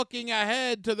already looking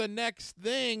ahead to the next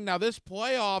thing. Now, this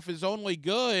playoff is only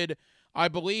good, I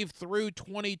believe, through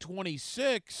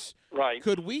 2026. Right.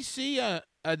 Could we see an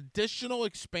additional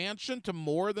expansion to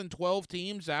more than 12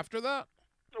 teams after that?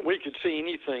 We could see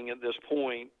anything at this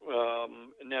point.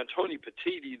 Now, Tony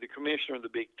Petitti, the commissioner of the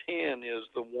Big Ten, is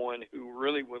the one who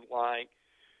really would like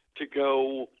to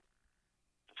go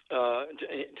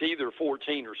to either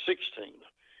 14 or 16.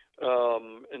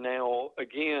 Now,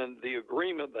 again, the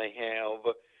agreement they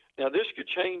have, now this could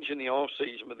change in the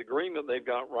offseason, but the agreement they've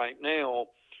got right now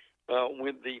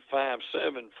with the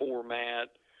 5-7 format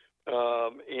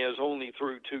is only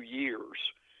through 2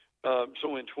 years.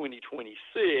 So in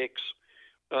 2026,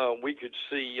 we could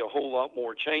see a whole lot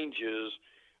more changes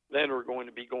that are going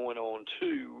to be going on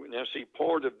too. Now, see,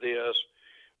 part of this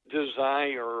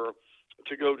desire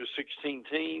to go to 16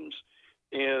 teams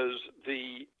is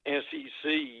the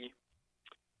SEC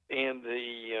and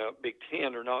the Big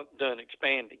Ten are not done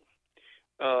expanding.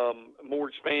 More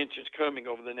expansions coming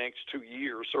over the next 2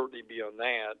 years, certainly beyond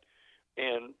that.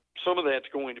 And some of that's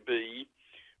going to be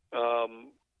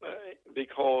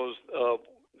because of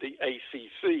the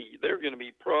ACC. They're going to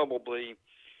be probably,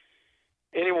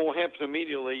 and it won't happen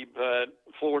immediately, but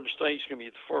Florida State's going to be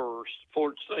the first.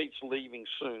 Florida State's leaving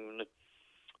soon.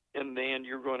 And then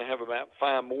you're going to have about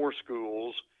 5 more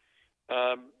schools,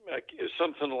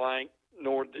 something like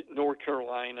North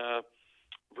Carolina,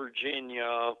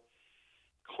 Virginia,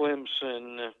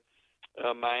 Clemson,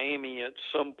 Miami at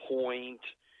some point,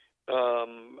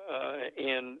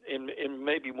 and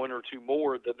maybe 1 or 2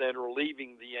 more that are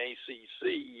leaving the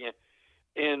ACC.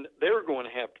 And they're going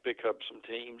to have to pick up some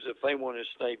teams if they want to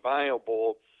stay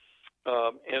viable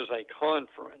as a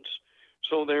conference.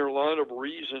 So there are a lot of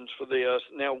reasons for this.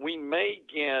 Now, we may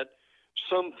get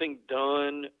something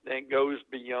done that goes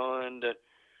beyond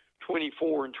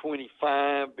 24 and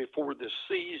 25 before the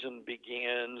season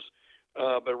begins,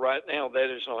 but right now that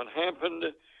has not happened.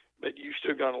 But you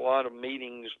still got a lot of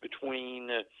meetings between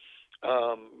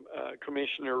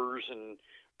commissioners and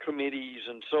committees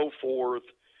and so forth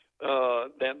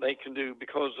that they can do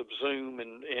because of Zoom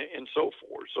and so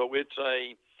forth. So it's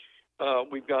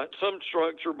we've got some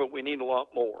structure, but we need a lot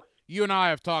more. You and I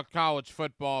have talked college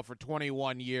football for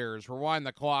 21 years. Rewind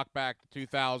the clock back to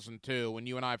 2002 when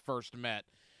you and I first met.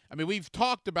 I mean, we've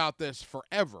talked about this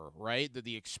forever, right?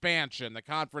 The expansion, the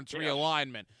conference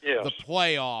realignment, the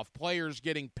playoff, players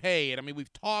getting paid. I mean,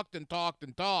 we've talked and talked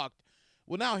and talked.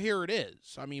 Well, now here it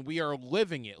is. I mean, we are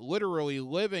living it, literally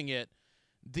living it.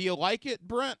 Do you like it,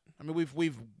 Brent? I mean,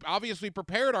 we've obviously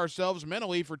prepared ourselves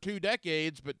mentally for 2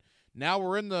 decades, but now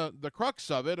we're in the crux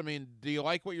of it. I mean, do you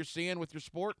like what you're seeing with your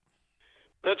sport?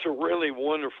 That's a really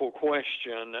wonderful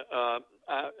question.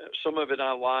 Some of it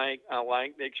I like. I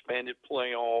like the expanded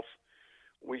playoff.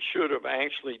 We should have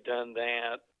actually done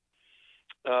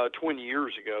that 20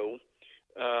 years ago.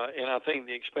 And I think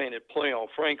the expanded playoff,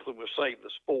 frankly, will save the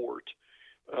sport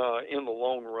in the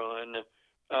long run.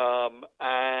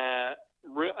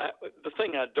 The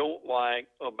thing I don't like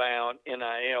about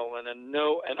NIL, and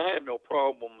I have no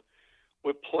problem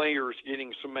with players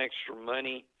getting some extra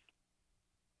money,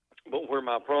 but where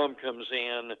my problem comes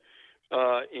in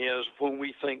is when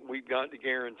we think we've got to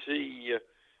guarantee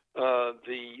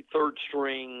the third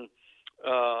string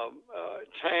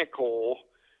tackle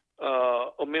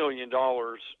 $1 million,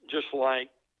 just like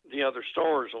the other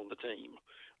stars on the team.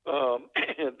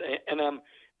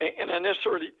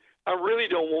 I really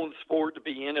don't want the sport to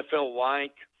be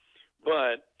NFL-like,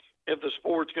 but if the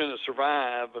sport's going to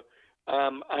survive,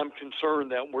 I'm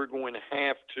concerned that we're going to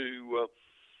have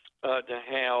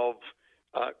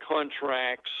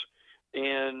contracts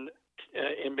and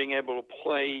being able to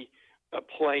play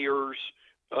players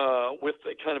with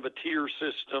a kind of a tier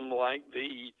system like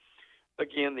the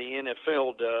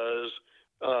NFL does.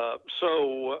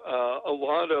 So a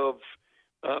lot of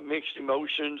mixed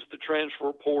emotions, the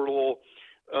transfer portal,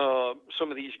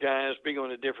 some of these guys being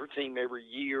on a different team every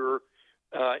year,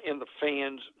 and the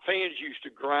fans used to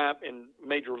gripe in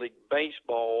Major League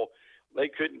Baseball. They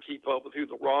couldn't keep up with who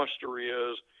the roster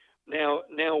is. Now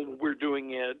we're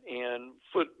doing it in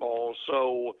football.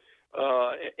 So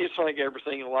it's like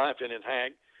everything in life, and it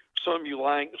Hack. Some you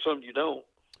like, some you don't.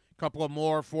 Couple of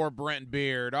more for Brent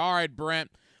Beard. All right,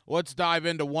 Brent, let's dive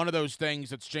into one of those things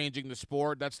that's changing the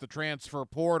sport. That's the transfer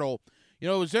portal. You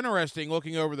know, it was interesting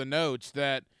looking over the notes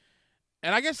that,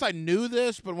 and I guess I knew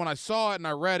this, but when I saw it and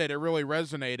I read it, it really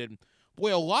resonated.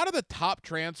 Boy, a lot of the top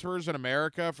transfers in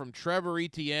America, from Trevor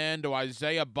Etienne to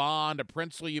Isaiah Bond to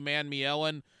Princely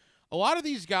Umanmielen, a lot of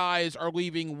these guys are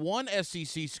leaving one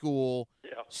SEC school,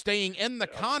 staying in the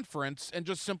conference, and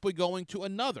just simply going to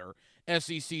another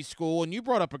SEC school. And you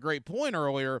brought up a great point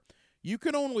earlier. You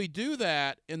can only do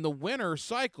that in the winter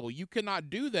cycle. You cannot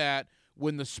do that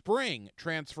when the spring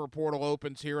transfer portal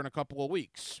opens here in a couple of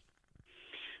weeks.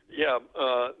 Yeah,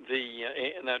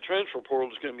 and that transfer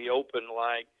portal is going to be open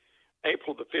like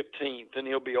April the 15th, and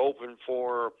it'll be open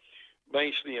for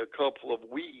basically a couple of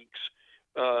weeks.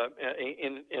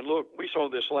 And look, we saw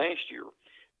this last year.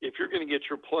 If you're going to get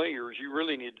your players, you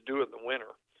really need to do it in the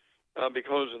winter,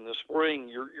 because in the spring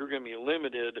you're going to be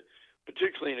limited,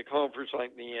 particularly in a conference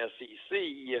like the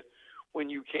SEC, when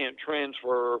you can't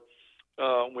transfer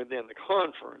within the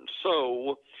conference.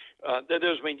 So that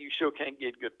doesn't mean you still can't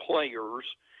get good players,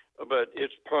 but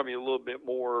it's probably a little bit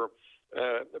more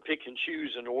pick and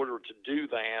choose in order to do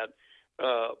that.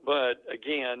 But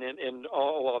again, and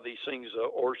all of these things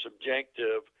are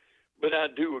subjective, but I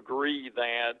do agree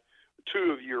that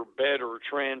two of your better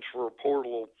transfer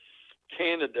portal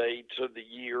candidates of the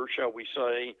year, shall we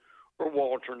say, are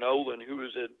Walter Nolan, who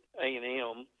is at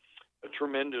A&M, a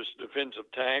tremendous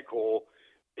defensive tackle,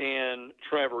 and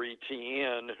Trevor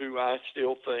Etienne, who I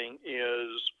still think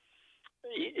is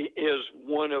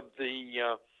one of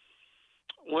the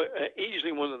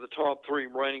easily one of the top 3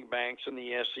 running backs in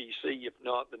the SEC, if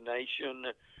not the nation.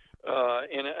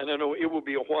 And I know it will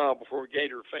be a while before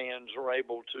Gator fans are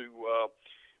able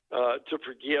to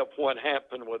forgive what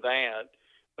happened with that.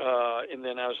 And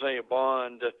then Isaiah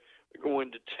Bond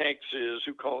going to Texas,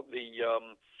 who caught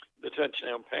the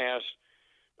touchdown pass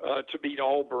to beat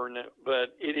Auburn.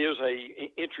 But it is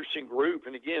a interesting group.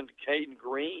 And again, Caden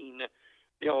Green,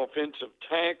 the offensive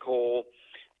tackle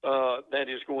that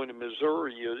is going to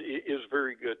Missouri, is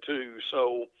very good too.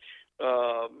 So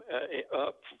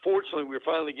fortunately, we're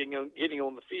finally getting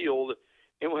on the field,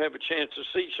 and we'll have a chance to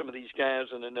see some of these guys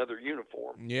in another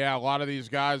uniform. Yeah, a lot of these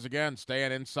guys, again,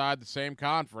 staying inside the same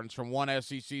conference from one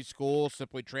SEC school,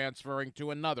 simply transferring to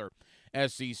another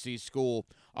SEC school.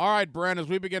 All right, Brent, as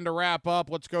we begin to wrap up,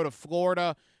 let's go to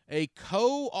Florida. A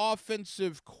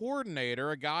co-offensive coordinator,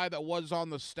 a guy that was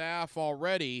on the staff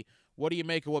already. What do you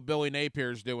make of what Billy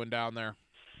Napier's doing down there?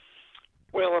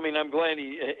 Well, I mean, I'm glad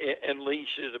at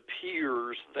least it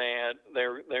appears that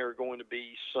there are going to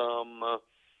be some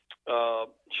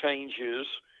changes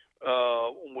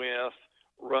with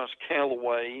Russ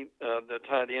Callaway, the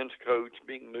tight ends coach,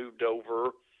 being moved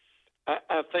over.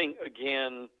 I think,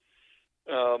 again,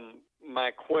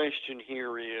 My question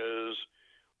here is,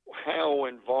 how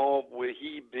involved will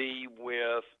he be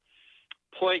with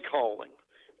play calling?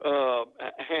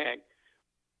 Heck,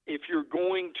 if you're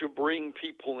going to bring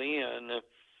people in,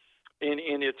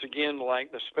 and it's again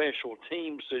like the special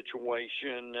team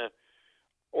situation,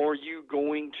 are you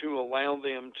going to allow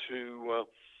them to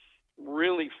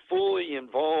really fully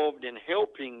involved in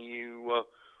helping you,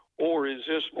 or is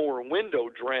this more window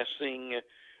dressing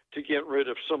to get rid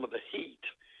of some of the heat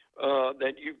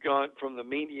that you've got from the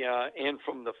media and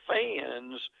from the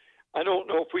fans? I don't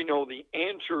know if we know the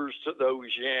answers to those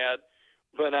yet,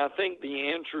 but I think the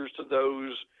answers to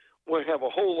those will have a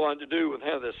whole lot to do with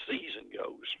how the season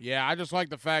goes. Yeah, I just like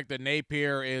the fact that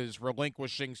Napier is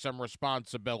relinquishing some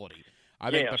responsibility.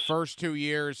 I think the first 2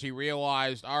 years he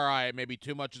realized, all right, maybe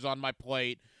too much is on my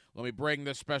plate. Let me bring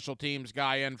this special teams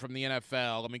guy in from the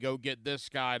NFL. Let me go get this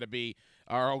guy to be,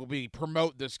 or let me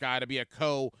promote this guy to be a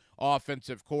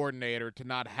co-offensive coordinator, to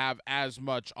not have as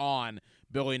much on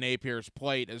Billy Napier's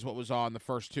plate as what was on the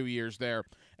first 2 years there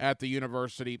at the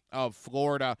University of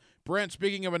Florida. Brent,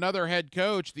 speaking of another head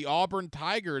coach, the Auburn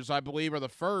Tigers, I believe, are the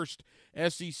first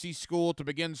SEC school to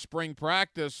begin spring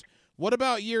practice. What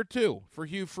about year 2 for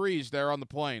Hugh Freeze there on the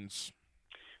Plains?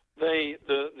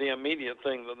 The immediate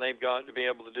thing that they've got to be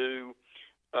able to do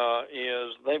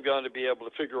is they've got to be able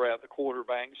to figure out the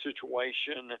quarterback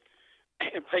situation.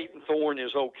 Peyton Thorne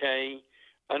is okay.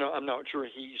 I'm not sure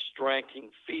he's striking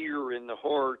fear in the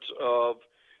hearts of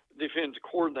defensive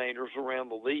coordinators around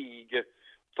the league.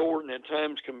 Thorne at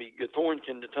times can be good. Thorne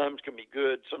can at times can be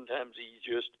good. Sometimes he's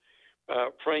just,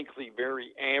 frankly,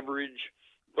 very average.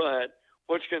 But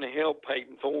what's going to help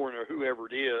Peyton Thorne or whoever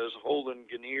it is, Holden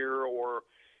Ganier or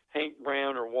Hank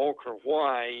Brown or Walker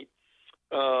White,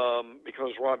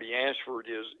 because Robbie Ashford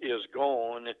is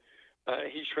gone.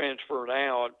 He's transferred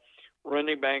out.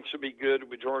 Running backs would be good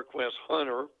with Jarquez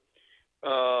Hunter.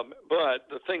 But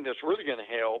the thing that's really going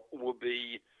to help will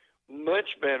be much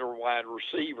better wide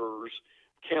receivers.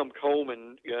 Cam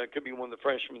Coleman could be one of the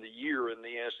freshmen of the year in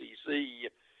the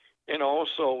SEC. And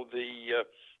also the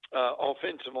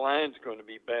offensive line is going to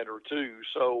be better too.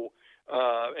 So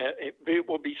it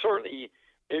will be certainly,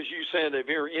 as you said, a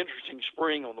very interesting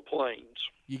spring on the Plains.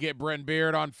 You get Brent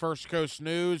Beard on First Coast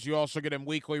News. You also get him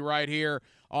weekly right here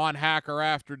on Hacker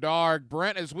After Dark.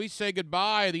 Brent, as we say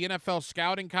goodbye, the NFL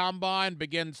Scouting Combine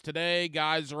begins today.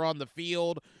 Guys are on the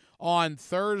field on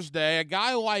Thursday. A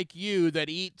guy like you that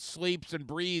eats, sleeps, and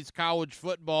breathes college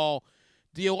football,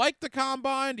 do you like the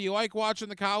Combine? Do you like watching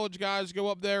the college guys go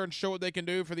up there and show what they can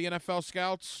do for the NFL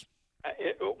scouts?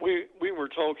 We were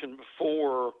talking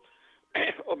before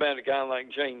about a guy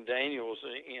like Jane Daniels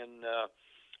and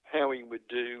how he would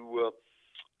do.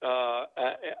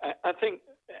 I think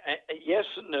yes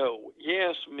and no.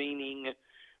 Yes, meaning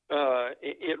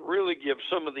it really gives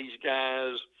some of these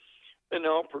guys an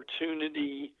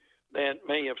opportunity that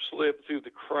may have slipped through the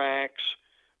cracks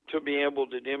to be able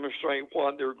to demonstrate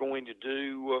what they're going to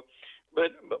do.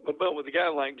 But with a guy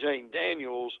like Jane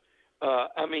Daniels,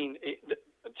 to me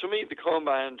the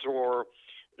combines are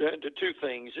the two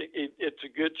things. It's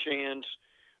a good chance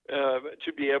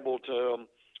to be able to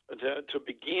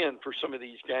begin for some of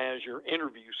these guys your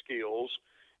interview skills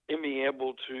and be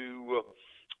able to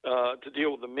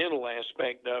deal with the mental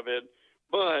aspect of it.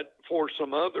 But for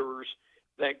some others,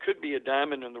 that could be a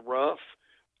diamond in the rough.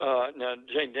 Now,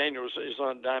 Jane Daniels is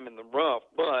on a diamond in the rough,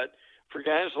 but for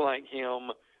guys like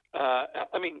him,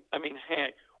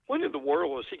 heck, what in the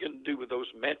world is he going to do with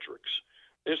those metrics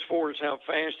as far as how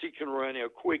fast he can run, how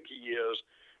quick he is,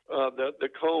 the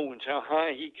cones, how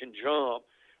high he can jump?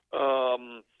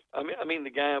 The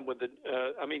guy with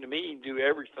to me, he can do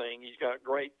everything. He's got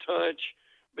great touch,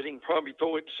 but he can probably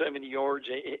throw it 70 yards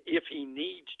if he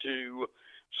needs to.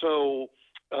 So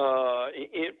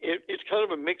it's kind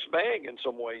of a mixed bag in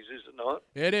some ways, is it not?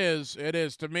 It is. It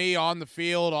is. To me, on the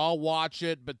field, I'll watch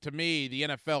it, but to me, the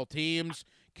NFL teams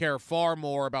care far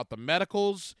more about the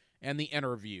medicals and the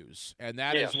interviews, and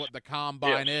that is what the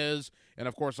Combine is. And,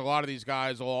 of course, a lot of these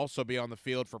guys will also be on the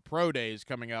field for pro days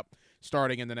coming up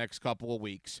starting in the next couple of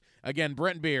weeks. Again,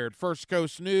 Brent Beard, First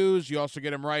Coast News. You also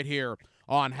get him right here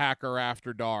on Hacker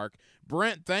After Dark.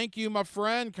 Brent, thank you, my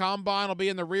friend. Combine will be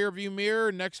in the rearview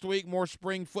mirror. Next week, more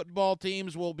spring football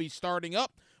teams will be starting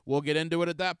up. We'll get into it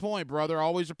at that point, brother.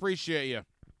 Always appreciate you.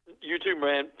 You too,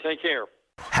 man. Take care.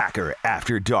 Hacker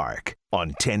After Dark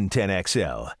on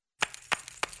 1010XL.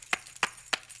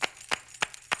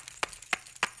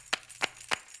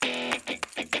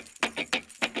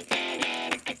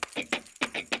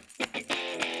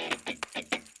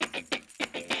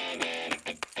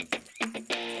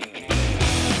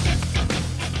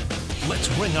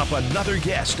 bring up another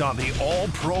guest on the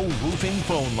All-Pro Roofing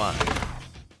phone line.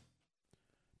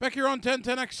 Back here on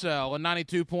 1010XL and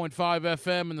 92.5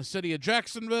 FM in the city of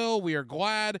Jacksonville, we are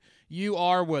glad you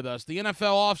are with us. The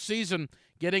NFL offseason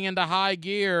getting into high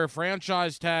gear,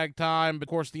 franchise tag time, of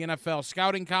course, the NFL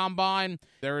Scouting Combine.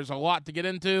 There is a lot to get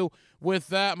into with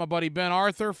that. My buddy Ben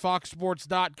Arthur,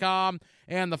 FoxSports.com,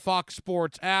 and the Fox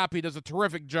Sports app. He does a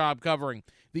terrific job covering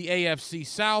the AFC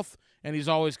South, and he's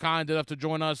always kind enough to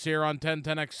join us here on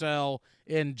 1010XL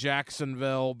in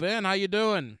Jacksonville. Ben, how you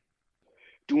doing?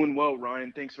 Doing well,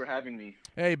 Ryan. Thanks for having me.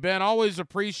 Hey, Ben, always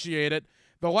appreciate it.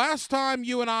 The last time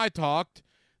you and I talked,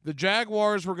 the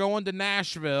Jaguars were going to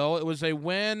Nashville. It was a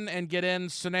win and get in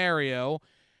scenario,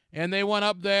 and they went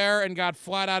up there and got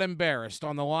flat out embarrassed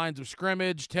on the lines of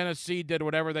scrimmage. Tennessee did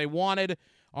whatever they wanted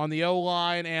on the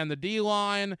O-line and the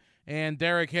D-line, and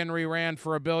Derrick Henry ran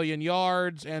for 1 billion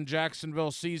yards, and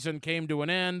Jacksonville's season came to an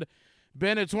end.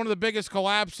 Ben, it's one of the biggest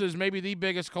collapses, maybe the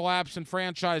biggest collapse in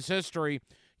franchise history.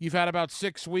 You've had about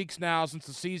 6 weeks now since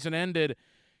the season ended.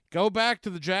 Go back to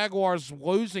the Jaguars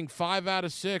losing 5 out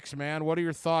of 6, man. What are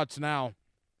your thoughts now?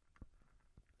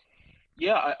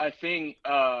 Yeah, I think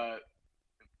I've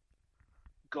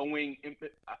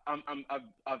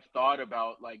thought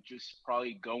about like just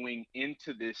probably going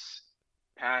into this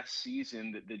past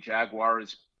season that the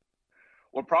Jaguars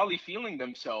were probably feeling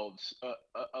themselves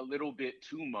a little bit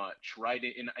too much, right?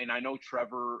 And I know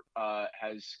Trevor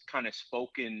has kind of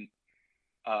spoken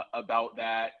about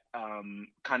that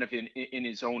kind of in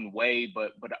his own way,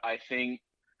 but I think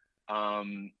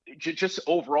just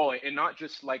overall, and not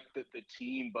just like the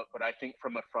team, but I think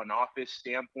from a front office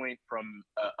standpoint, from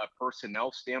a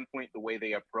personnel standpoint, the way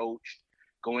they approached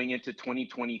going into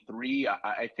 2023,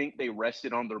 I think they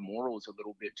rested on their morals a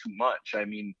little bit too much. I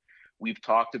mean, we've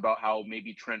talked about how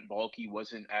maybe Trent Baalke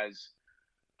wasn't as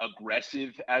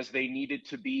aggressive as they needed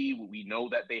to be. We know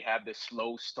that they had this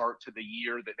slow start to the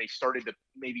year, that they started to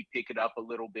maybe pick it up a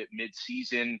little bit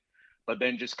mid-season, but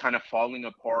then just kind of falling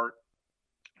apart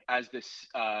as this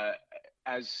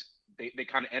as they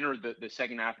kind of entered the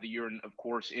second half of the year. And of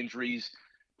course, injuries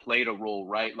played a role,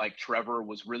 right? Like Trevor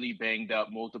was really banged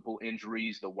up, multiple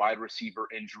injuries, the wide receiver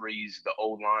injuries, the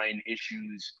O-line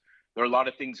issues. There are a lot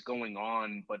of things going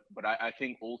on, but I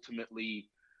think ultimately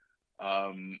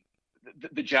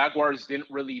the Jaguars didn't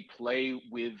really play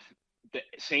with the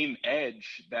same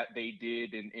edge that they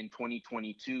did in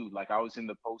 2022. Like I was in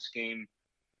the post-game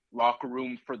locker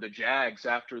room for the Jags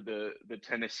after the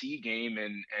Tennessee game,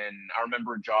 and I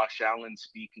remember Josh Allen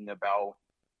speaking about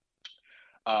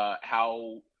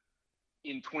how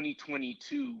in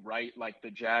 2022, right, like the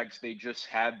Jags, they just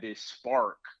had this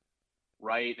spark,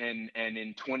 right? And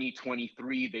in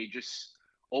 2023, they just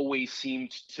always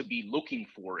seemed to be looking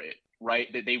for it.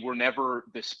 Right, that they were never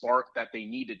the spark that they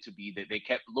needed to be. That they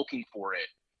kept looking for it.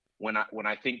 When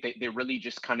I think they really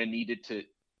just kind of needed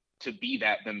to be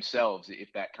that themselves,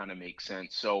 if that kind of makes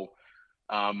sense. So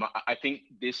I think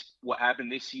what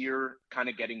happened this year, kind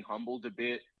of getting humbled a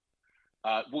bit.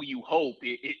 Well, you hope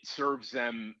it serves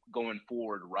them going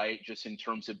forward, right? Just in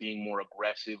terms of being more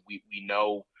aggressive. We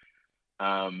know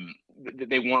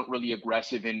they weren't really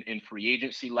aggressive in free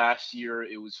agency last year.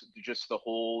 It was just the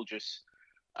whole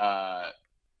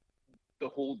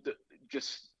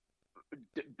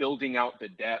building out the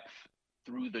depth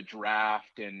through the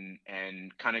draft and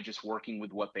kind of just working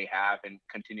with what they have and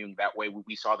continuing that way.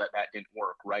 We saw that didn't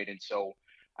work, right? And so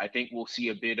I think we'll see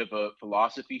a bit of a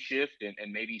philosophy shift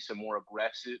and maybe some more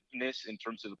aggressiveness in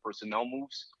terms of the personnel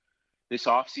moves this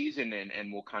offseason,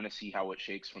 and we'll kind of see how it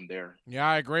shakes from there. Yeah,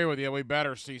 I agree with you. We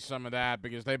better see some of that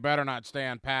because they better not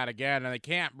stand pat again, and they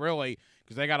can't really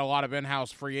because they got a lot of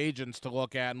in-house free agents to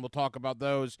look at, and we'll talk about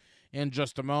those in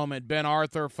just a moment. Ben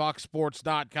Arthur,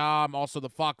 FoxSports.com, also the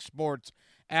Fox Sports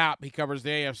app. He covers the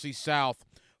AFC South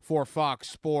for Fox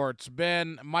Sports.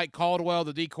 Ben, Mike Caldwell,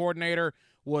 the D coordinator,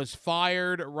 was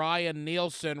fired. Ryan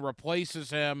Nielsen replaces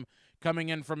him coming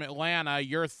in from Atlanta.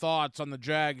 Your thoughts on the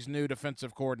Jags' new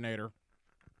defensive coordinator?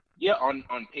 Yeah,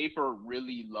 on paper,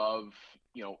 really love,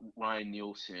 Ryan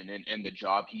Nielsen and the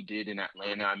job he did in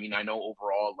Atlanta. I mean, I know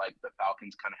overall, like, the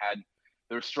Falcons kind of had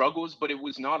their struggles, but it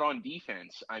was not on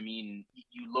defense. I mean,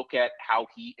 you look at how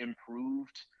he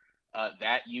improved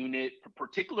that unit,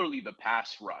 particularly the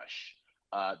pass rush.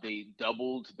 They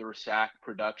doubled their sack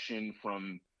production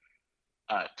from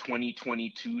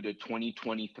 2022 to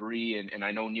 2023. And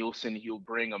I know Nielsen, he'll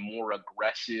bring a more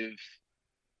aggressive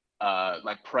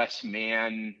like press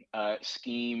man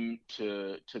scheme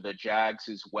to the Jags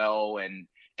as well, and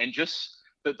just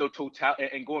the total.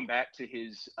 And going back to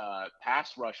his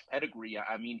pass rush pedigree,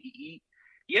 I mean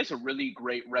he has a really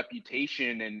great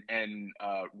reputation and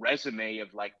resume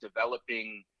of like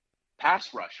developing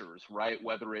pass rushers, right?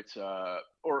 Whether it's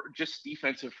or just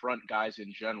defensive front guys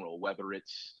in general, whether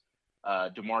it's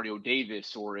Demario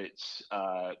Davis or it's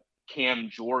Cam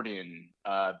Jordan,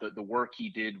 the work he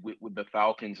did with the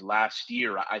Falcons last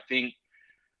year. I think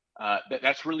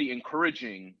that's really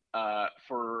encouraging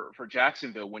for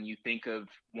Jacksonville when you think of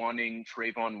wanting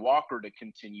Trayvon Walker to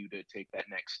continue to take that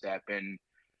next step. And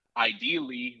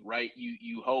ideally, right,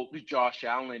 you hope Josh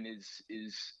Allen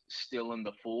is still in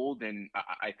the fold, and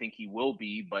I think he will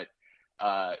be. But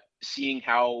seeing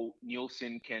how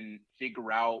Nielsen can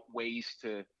figure out ways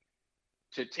to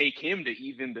take him to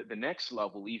even the next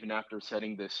level, even after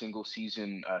setting the single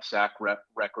season sack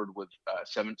record with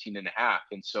 17 and a half.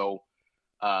 And so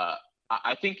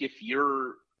I think if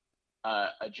you're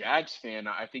a Jags fan,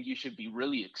 I think you should be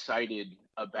really excited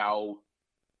about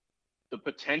the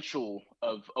potential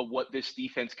of what this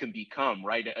defense can become,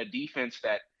 right? A defense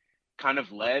that kind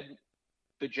of led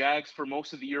the Jags for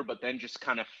most of the year, but then just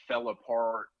kind of fell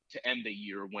apart to end the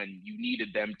year when you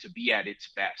needed them to be at its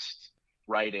best,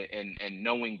 right? And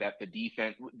knowing that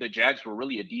the Jags were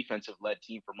really a defensive-led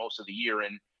team for most of the year,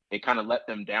 and they kind of let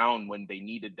them down when they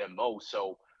needed them most.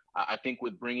 So I think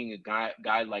with bringing a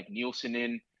guy like Nielsen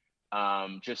in,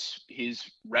 just his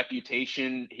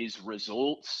reputation, his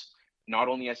results, not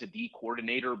only as a D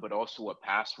coordinator, but also a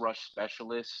pass rush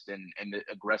specialist and the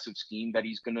aggressive scheme that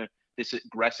this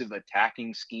aggressive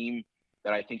attacking scheme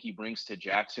that I think he brings to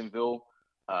Jacksonville.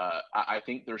 I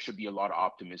think there should be a lot of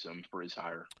optimism for his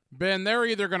hire. Ben, they're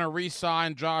either going to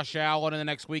re-sign Josh Allen in the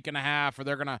next week and a half, or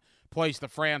they're going to place the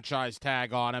franchise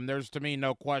tag on him. There's, to me,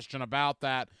 no question about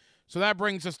that. So that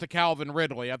brings us to Calvin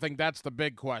Ridley. I think that's the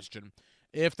big question.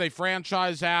 If they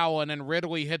franchise Allen and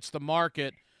Ridley hits the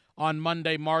market on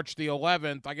Monday, March the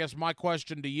 11th, I guess my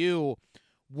question to you,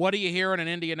 what are you hearing in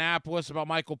Indianapolis about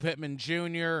Michael Pittman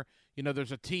Jr.? You know,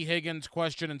 there's a T. Higgins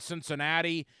question in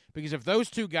Cincinnati, because if those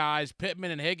two guys,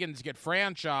 Pittman and Higgins, get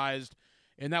franchised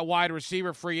and that wide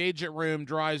receiver free agent room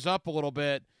dries up a little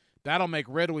bit, that'll make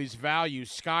Ridley's value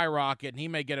skyrocket, and he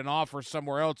may get an offer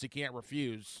somewhere else he can't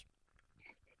refuse.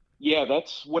 Yeah,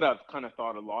 that's what I've kind of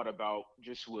thought a lot about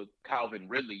just with Calvin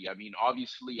Ridley. I mean,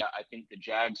 obviously, I think the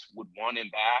Jags would want him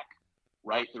back,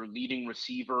 right? Their leading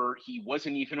receiver. He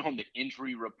wasn't even on the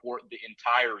injury report the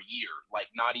entire year, like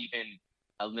not even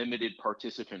a limited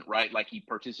participant, right? Like he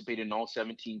participated in all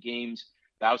 17 games,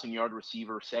 1,000-yard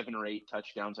receiver, 7 or 8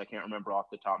 touchdowns. I can't remember off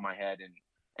the top of my head.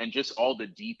 And just all the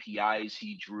DPIs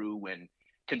he drew. And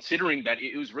considering that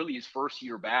it was really his first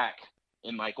year back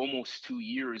in like almost 2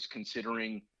 years,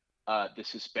 considering the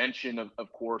suspension,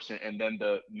 of course, and then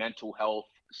the mental health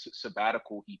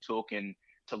sabbatical he took. And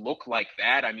to look like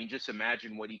that, I mean, just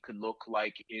imagine what he could look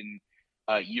like in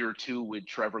year 2 with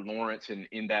Trevor Lawrence and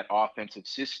in that offensive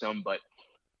system. But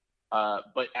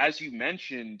as you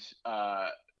mentioned,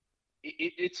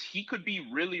 he could be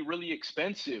really, really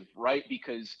expensive, right?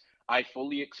 Because I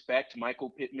fully expect Michael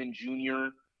Pittman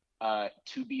Jr.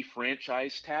 To be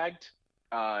franchise tagged,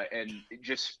 and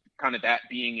just kind of that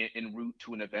being en route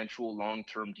to an eventual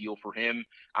long-term deal for him.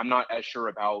 I'm not as sure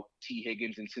about T.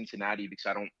 Higgins in Cincinnati because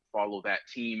I don't follow that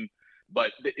team, but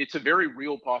it's a very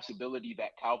real possibility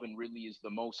that Calvin Ridley is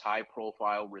the most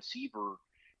high-profile receiver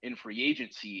in free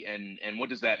agency. And what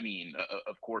does that mean?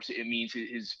 Of course, it means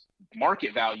his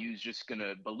market value is just going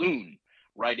to balloon,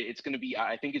 right?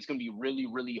 I think it's going to be really,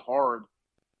 really hard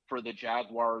for the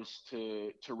Jaguars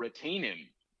to retain him.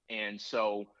 And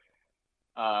so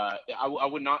I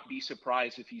would not be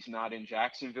surprised if he's not in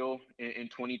Jacksonville in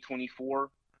 2024.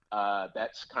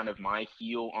 That's kind of my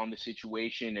feel on the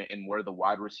situation and where the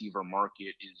wide receiver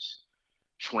market is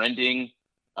trending.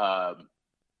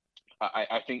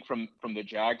 I think from the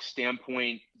Jags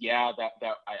standpoint, yeah,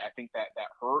 I think that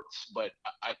hurts, but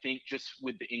I think just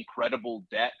with the incredible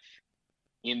depth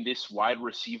in this wide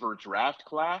receiver draft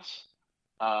class,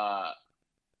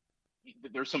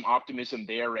 there's some optimism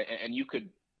there, and you could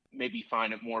maybe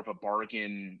find it more of a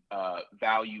bargain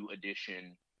value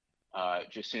addition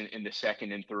just in the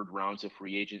second and third rounds of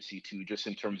free agency too, just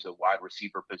in terms of wide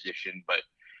receiver position.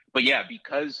 But yeah,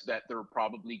 because that they're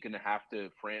probably going to have to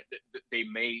they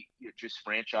may just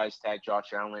franchise tag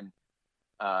Josh Allen.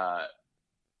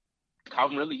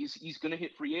 Calvin Ridley, he's going to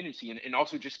hit free agency, and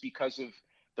also just because of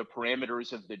the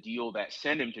parameters of the deal that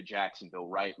sent him to Jacksonville,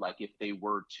 right? Like if they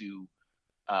were to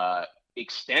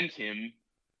extend him,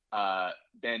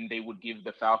 then they would give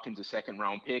the Falcons a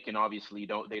second-round pick, and obviously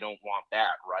they don't want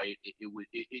that, right?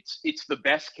 It's the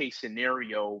best case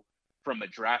scenario from a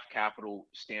draft capital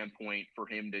standpoint for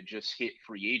him to just hit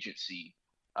free agency.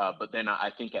 But then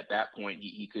I think at that point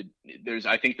he could.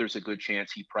 I think there's a good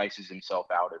chance he prices himself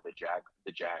out of the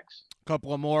Jags. A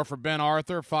couple of more for Ben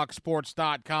Arthur,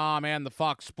 FoxSports.com and the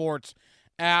Fox Sports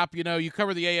app. You know, you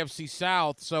cover the AFC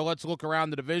South, so let's look around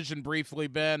the division briefly,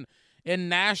 Ben. In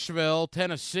Nashville,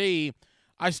 Tennessee,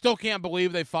 I still can't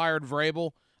believe they fired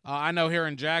Vrabel. I know here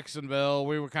in Jacksonville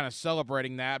we were kind of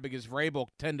celebrating that because Vrabel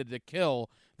tended to kill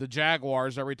the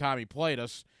Jaguars every time he played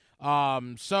us.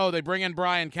 So they bring in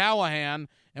Brian Callahan,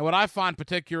 and what I find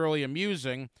particularly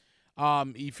amusing,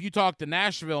 if you talk to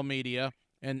Nashville media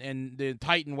and the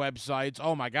Titan websites,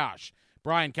 oh my gosh,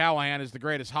 Brian Callahan is the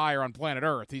greatest hire on planet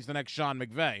Earth. He's the next Sean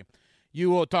McVay. You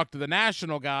will talk to the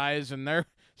national guys, and they're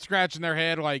scratching their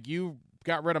head like you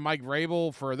got rid of Mike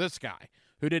Vrabel for this guy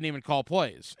who didn't even call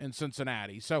plays in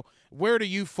Cincinnati. So where do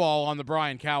you fall on the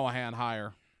Brian Callahan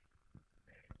hire?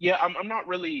 Yeah, I'm not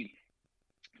really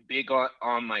big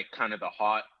on like kind of the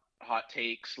hot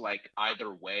takes like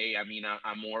either way. I mean,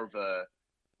 I'm more of a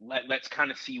let's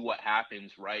kind of see what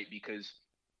happens, right? Because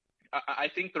I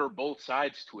think there are both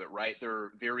sides to it, right? There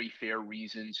are very fair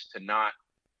reasons to not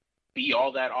be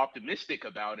all that optimistic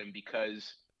about him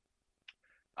because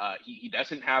he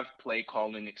doesn't have play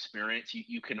calling experience.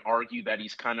 You can argue that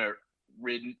he's kind of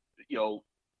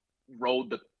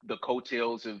rode the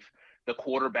coattails of the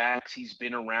quarterbacks he's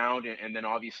been around, and then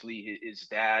obviously his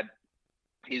dad,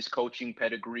 his coaching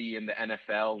pedigree in the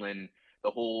NFL and the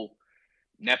whole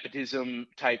nepotism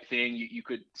type thing. You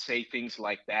could say things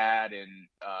like that and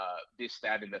this,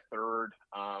 that, and the third.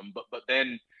 But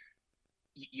then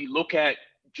you look at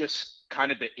just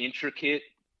kind of the intricate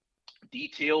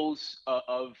details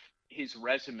of his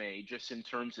resume, just in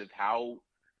terms of how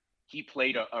he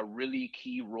played a really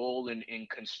key role in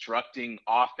constructing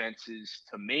offenses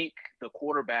to make the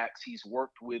quarterbacks he's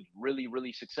worked with really,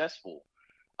 really successful.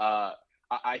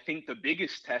 I think the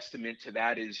biggest testament to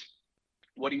that is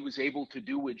what he was able to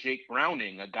do with Jake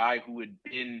Browning, a guy who had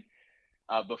been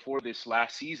before this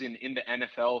last season in the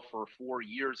NFL for 4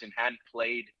 years and hadn't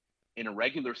played in a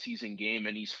regular season game,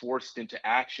 and he's forced into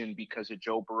action because of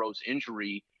Joe Burrow's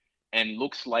injury and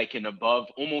looks like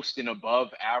almost an above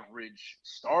average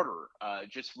starter,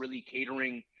 just really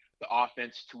catering the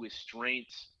offense to his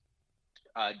strengths,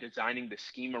 designing the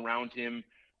scheme around him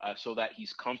so that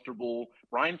he's comfortable.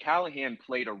 Brian Callahan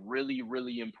played a really,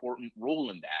 really important role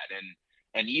in that.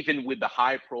 And even with the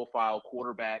high profile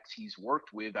quarterbacks he's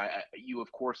worked with, you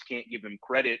of course can't give him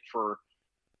credit for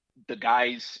the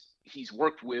guys he's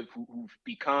worked with who've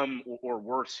become or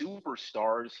were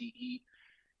superstars. He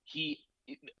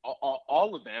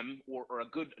all of them, or a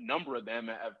good number of them,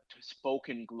 have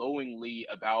spoken glowingly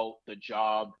about the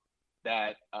job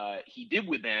that he did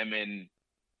with them, and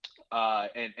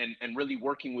really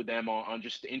working with them on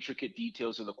just the intricate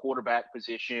details of the quarterback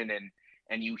position.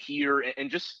 And you hear, and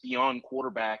just beyond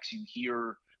quarterbacks, you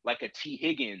hear like a T.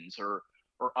 Higgins or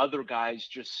other guys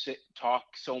just talk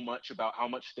so much about how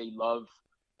much they love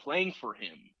playing for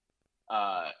him.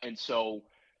 And so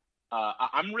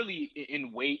I'm really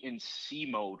in wait and see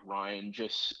mode, Ryan,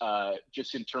 just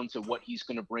in terms of what he's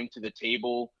going to bring to the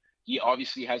table. He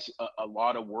obviously has a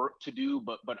lot of work to do,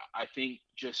 but I think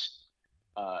just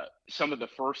some of the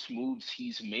first moves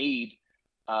he's made,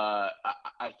 I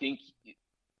think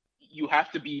you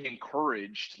have to be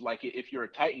encouraged. Like, if you're a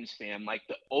Titans fan, like,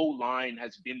 the O-line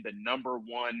has been the number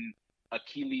one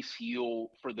Achilles heel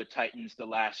for the Titans the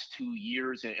last 2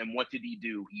 years. And what did he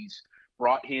do? He's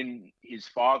brought in his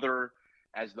father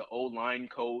as the O-line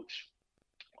coach,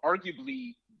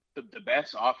 arguably the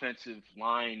best offensive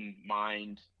line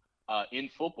mind in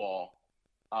football,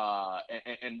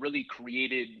 and really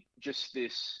created just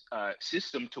this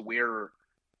system to where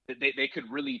they could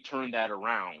really turn that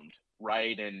around,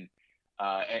 right? And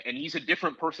he's a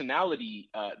different personality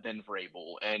than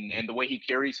Vrabel, and the way he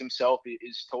carries himself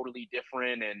is totally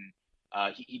different. And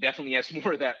he definitely has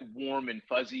more of that warm and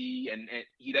fuzzy, and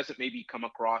he doesn't maybe come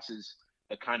across as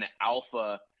the kind of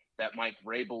alpha that Mike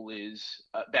Vrabel is.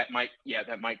 That Mike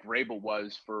Vrabel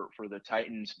was for the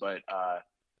Titans, but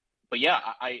yeah,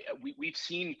 we've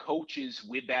seen coaches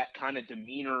with that kind of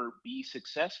demeanor be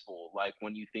successful. Like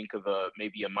when you think of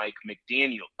maybe a Mike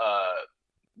McDaniel.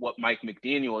 What Mike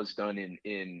McDaniel has done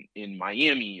in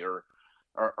Miami or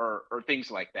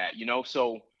things like that, you know?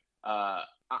 So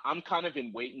I'm kind of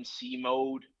in wait and see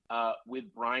mode with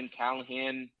Brian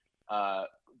Callahan.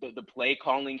 The play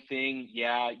calling thing,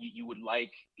 yeah, you would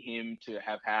like him to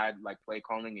have had like play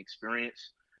calling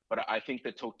experience, but I think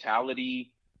the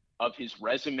totality of his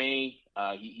resume,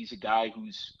 he's a guy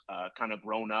who's kind of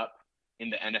grown up in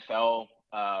the NFL.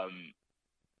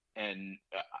 And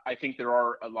I think there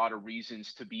are a lot of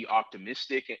reasons to be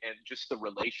optimistic, and just the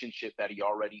relationship that he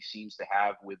already seems to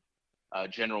have with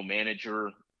general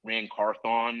manager Ran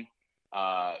Carthon.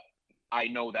 I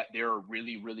know that they're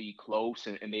really, really close,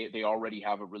 and they already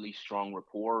have a really strong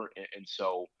rapport. And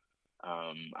so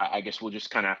I guess we'll just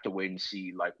kind of have to wait and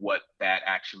see like what that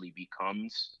actually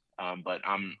becomes. But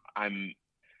I'm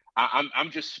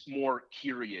just more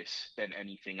curious than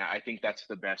anything. I think that's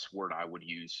the best word I would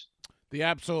use. The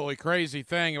absolutely crazy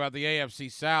thing about the AFC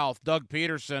South, Doug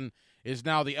Peterson is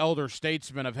now the elder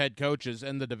statesman of head coaches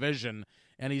in the division,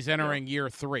 and he's entering year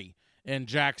 3 in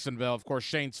Jacksonville. Of course,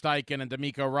 Shane Steichen and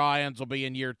D'Amico Ryans will be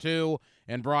in year 2,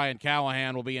 and Brian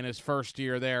Callahan will be in his first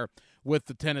year there with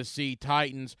the Tennessee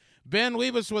Titans. Ben,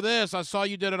 leave us with this. I saw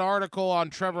you did an article on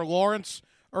Trevor Lawrence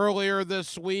earlier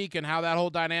this week and how that whole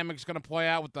dynamic is going to play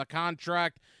out with the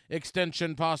contract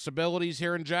extension possibilities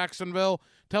here in Jacksonville.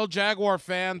 Tell Jaguar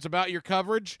fans about your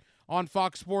coverage on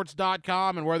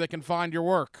foxsports.com and where they can find your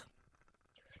work.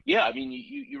 Yeah, I mean,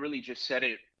 you really just said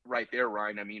it right there,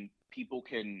 Ryan. I mean, people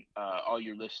can, all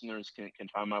your listeners can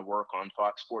find my work on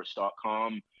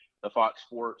foxsports.com, the Fox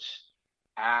Sports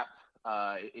app.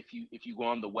 If you go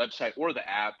on the website or the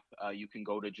app, you can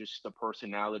go to just the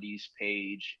personalities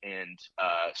page and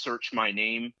search my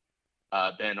name,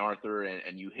 Ben Arthur,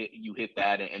 and you hit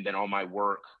that, and then all my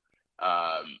work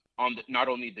on not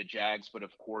only the Jags, but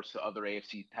of course the other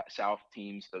AFC South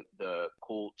teams, the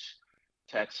Colts,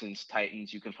 Texans,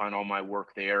 Titans. You can find all my work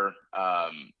there.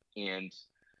 And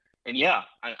yeah,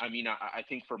 I mean, I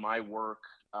think for my work,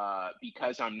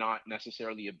 because I'm not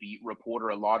necessarily a beat reporter,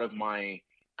 a lot of my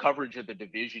coverage of the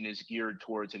division is geared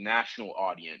towards a national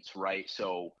audience, right?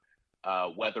 So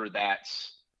whether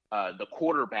that's the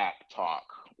quarterback talk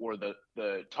or the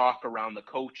talk around the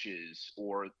coaches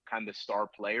or kind of star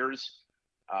players,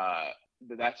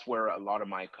 that's where a lot of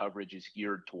my coverage is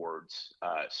geared towards.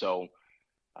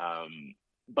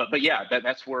 But yeah,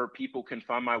 that's where people can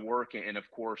find my work, and of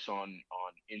course on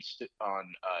X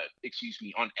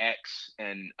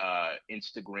and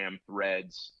Instagram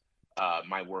Threads,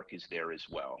 my work is there as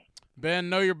well. Ben,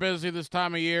 know you're busy this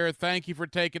time of year. Thank you for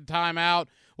taking time out.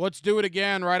 Let's do it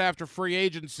again right after free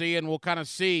agency, and we'll kind of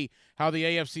see how the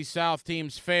AFC South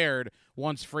teams fared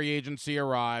once free agency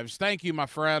arrives. Thank you, my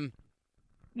friend.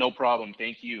 No problem.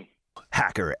 Thank you.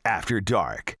 Hacker After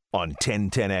Dark on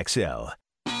 1010XL.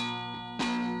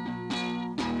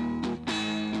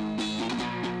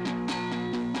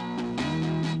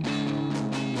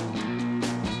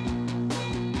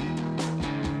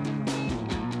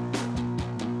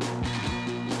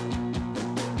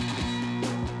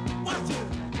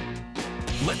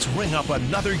 Let's ring up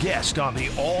another guest on the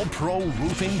All-Pro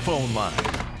Roofing phone line.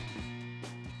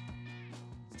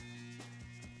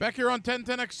 Back here on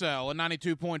 1010XL and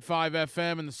 92.5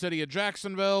 FM in the city of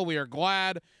Jacksonville. We are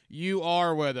glad you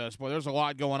are with us. Boy, there's a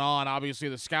lot going on. Obviously,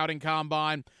 the scouting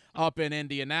combine up in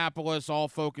Indianapolis, all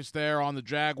focused there on the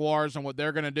Jaguars and what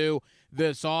they're going to do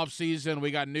this offseason.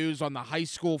 We got news on the high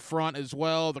school front as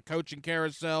well. The coaching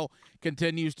carousel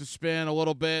continues to spin a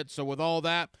little bit. So with all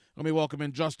that, let me welcome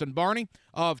in Justin Barney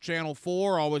of Channel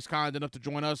 4, always kind enough to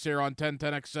join us here on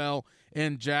 1010XL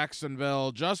in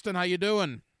Jacksonville. Justin, how you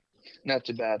doing? Not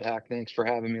too bad, Hack. Thanks for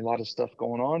having me. A lot of stuff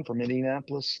going on from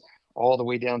Indianapolis all the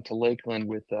way down to Lakeland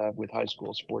with high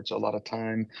school sports. A lot of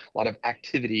time, a lot of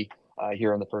activity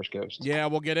here on the First Coast. Yeah,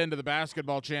 we'll get into the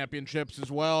basketball championships as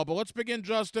well. But let's begin,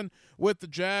 Justin, with the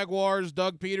Jaguars.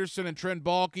 Doug Peterson and Trent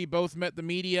Baalke both met the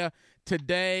media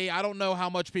today. I don't know how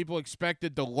much people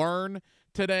expected to learn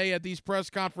today at these press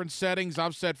conference settings.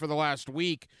 I've said for the last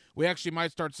week, we actually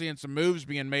might start seeing some moves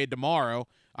being made tomorrow.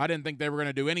 I didn't think they were going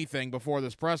to do anything before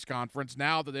this press conference.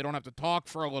 Now that they don't have to talk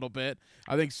for a little bit,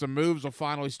 I think some moves will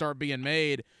finally start being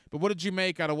made. But what did you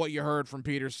make out of what you heard from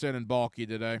Peterson and Baalke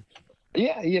today?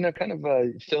 Yeah, kind of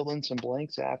fill in some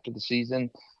blanks after the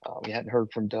season. We hadn't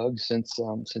heard from Doug since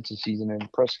the season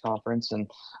and press conference, and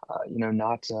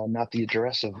not the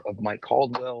address of Mike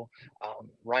Caldwell.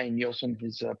 Ryan Nielsen,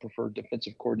 his preferred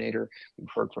defensive coordinator, we've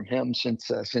heard from him since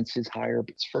his hire.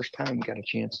 But it's the first time we got a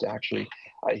chance to actually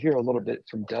hear a little bit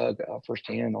from Doug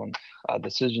firsthand on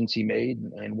decisions he made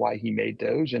and why he made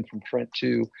those, and from Trent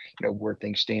too, where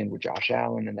things stand with Josh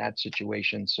Allen and that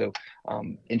situation. So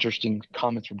interesting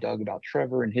comments from Doug about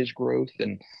Trevor and his growth,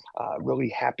 and really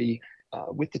happy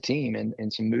with the team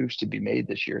and some moves to be made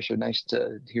this year. So nice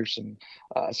to hear some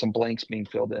blanks being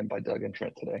filled in by Doug and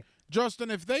Trent today.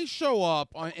 Justin, if they show up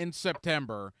in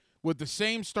September with the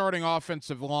same starting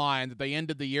offensive line that they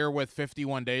ended the year with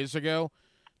 51 days ago,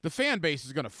 the fan base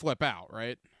is going to flip out,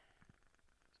 right?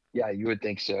 Yeah, you would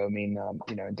think so. I mean,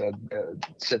 Doug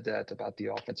said that about the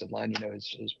offensive line.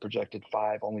 His projected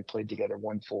 5 only played together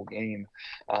one full game,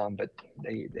 but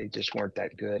they just weren't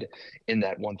that good in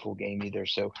that one full game either.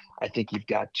 So I think you've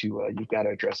got to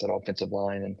address that offensive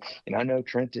line. And I know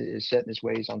Trent is set in his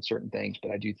ways on certain things,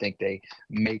 but I do think they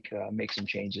make some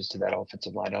changes to that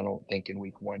offensive line. I don't think in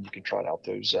week 1 you can trot out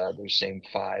those same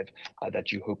 5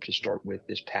 that you hope to start with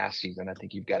this past season. I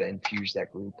think you've got to infuse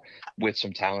that group with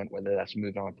some talent, whether that's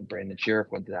moving on from Brandon Sheriff,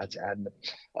 whether that's adding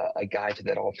a guy to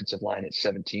that offensive line at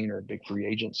 17 or a big free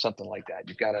agent, something like that.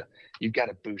 You've got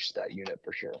to boost that unit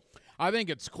for sure. I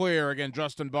think it's clear, again,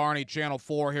 Justin Barney, Channel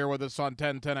 4 here with us on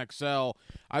 1010XL.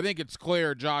 I think it's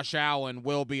clear Josh Allen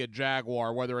will be a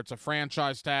Jaguar, whether it's a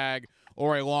franchise tag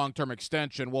or a long-term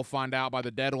extension. We'll find out by the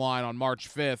deadline on March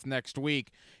 5th next week.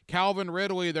 Calvin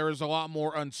Ridley, there is a lot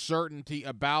more uncertainty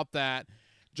about that.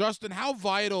 Justin, how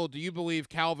vital do you believe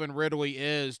Calvin Ridley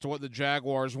is to what the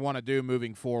Jaguars want to do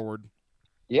moving forward?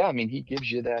 Yeah, I mean, he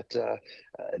gives you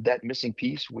that missing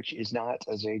piece, which is not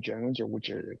Zay Jones or which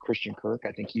is Christian Kirk.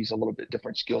 I think he's a little bit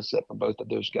different skill set from both of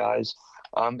those guys.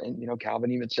 And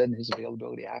Calvin even said in his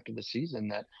availability after the season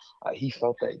that he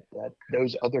felt that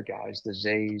those other guys, the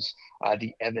Zays,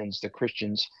 the Evans, the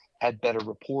Christians, had better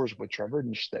rapport with Trevor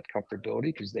and just that comfortability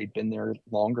because they'd been there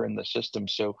longer in the system.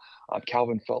 So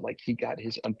Calvin felt like he got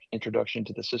his introduction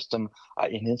to the system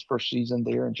in his first season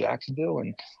there in Jacksonville.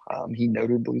 And he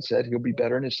notably said he'll be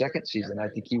better in his second season. I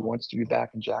think he wants to be back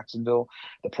in Jacksonville.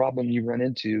 The problem you run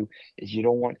into is you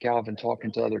don't want Calvin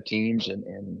talking to other teams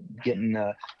and getting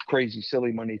crazy,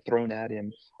 silly money thrown at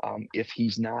him if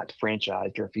he's not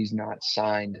franchised or if he's not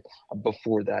signed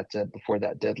before that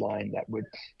deadline that would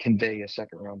convey a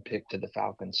second-round pick to the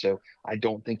Falcons. So I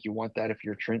don't think you want that if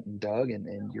you're Trent and Doug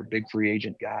and your big free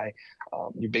agent guy,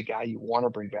 your big guy you want to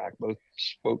bring back. Both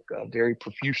spoke very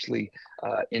profusely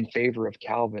in favor of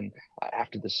Calvin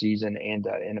after the season and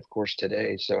of course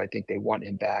today. So I think they want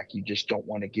him back. You just don't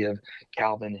want to give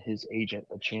Calvin, his agent,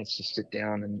 a chance to sit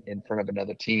down in front of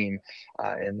another team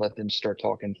and let them start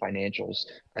talking financials.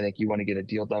 I think you want to get a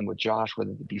deal done with Josh,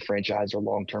 whether it be franchise or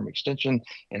long-term extension.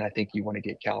 And I think you want to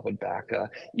get Calvin back,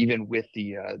 even with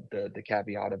the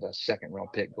caveat of a second-round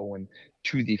pick going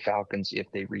to the Falcons if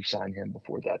they re-sign him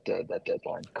before that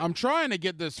deadline. I'm trying to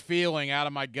get this feeling out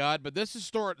of my gut, but this is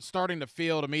starting to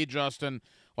feel to me, Justin,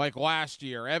 like last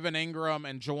year. Evan Ingram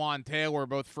and Jawan Taylor,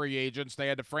 both free agents. They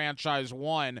had to franchise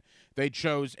one. They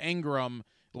chose Ingram,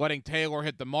 letting Taylor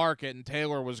hit the market, and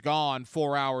Taylor was gone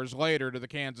 4 hours later to the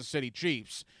Kansas City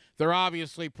Chiefs. They're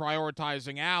obviously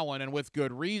prioritizing Allen, and with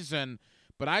good reason,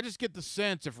 but I just get the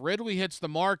sense if Ridley hits the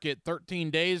market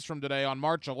 13 days from today on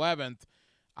March 11th,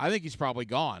 I think he's probably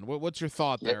gone. What's your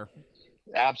thought there?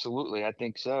 Absolutely, I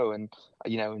think so. And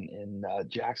in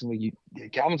Jacksonville,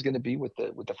 Calvin's going to be with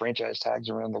the franchise tags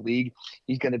around the league.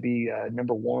 He's going to be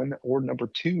number 1 or number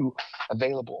 2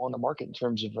 available on the market in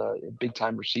terms of big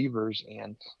time receivers.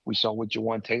 And we saw with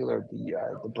Jawan Taylor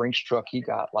the Brinks truck he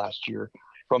got last year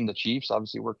from the Chiefs.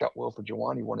 Obviously worked out well for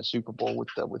Jawan. He won a Super Bowl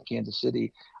with Kansas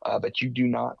City, but you do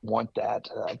not want that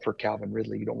for Calvin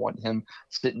Ridley. You don't want him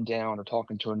sitting down or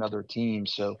talking to another team.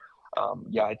 So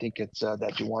I think it's that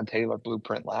Jawan Taylor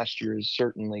blueprint last year is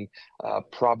certainly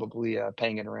probably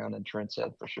hanging around in Trent's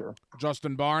head for sure.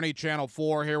 Justin Barney, Channel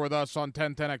 4, here with us on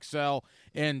 1010XL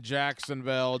in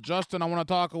Jacksonville. Justin, I want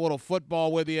to talk a little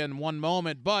football with you in one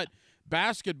moment, but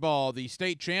basketball, the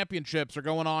state championships are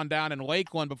going on down in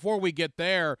Lakeland. Before we get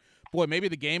there, boy, maybe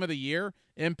the game of the year,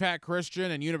 Impact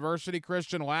Christian and University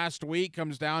Christian last week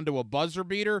comes down to a buzzer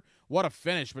beater. What a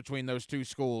finish between those two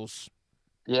schools.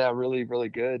 Yeah, really, really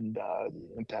good. And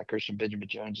Impact Christian, Benjamin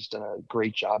Jones has done a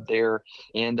great job there.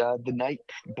 And the night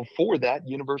before that,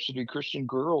 University Christian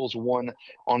girls won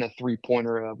on a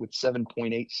three-pointer with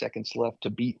 7.8 seconds left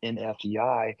to beat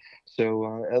NFEI.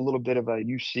 So a little bit of a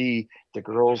UC, the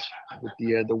girls with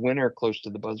the winner close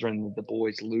to the buzzer and the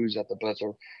boys lose at the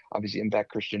buzzer. Obviously, Impact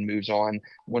Christian moves on.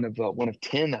 One of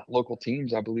 10 local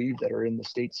teams, I believe, that are in the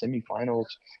state semifinals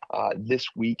this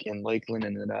week in Lakeland,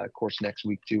 and then of course next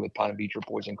week too with Ponte Vedra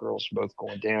boys and girls both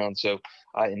going down. So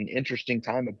an interesting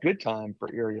time, a good time for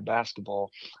area basketball.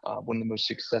 One of the most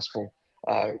successful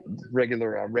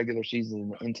regular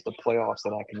season into the playoffs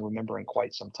that I can remember in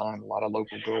quite some time. A lot of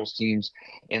local girls teams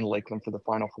in Lakeland for the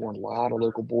Final Four, and a lot of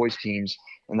local boys teams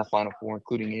in the Final Four,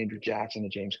 including Andrew Jackson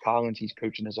and James Collins. He's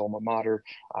coaching his alma mater,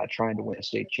 trying to win a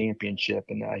state championship,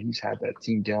 and he's had that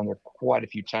team down there quite a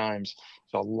few times.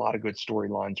 So a lot of good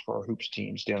storylines for our hoops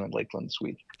teams down in Lakeland this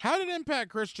week. How did Impact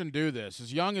Christian do this?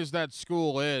 As young as that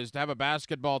school is, to have a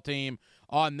basketball team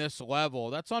on this level,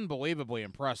 that's unbelievably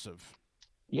impressive.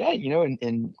 Yeah,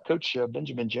 and Coach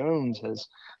Benjamin Jones has,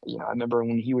 I remember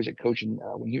when he was coaching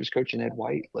Ed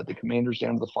White, led the Commanders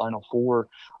down to the Final Four,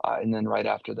 and then right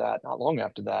after that, not long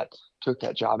after that, took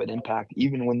that job at Impact.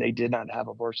 Even when they did not have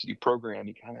a varsity program,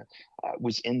 he kind of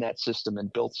was in that system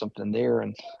and built something there.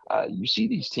 And you see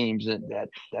these teams that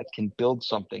can build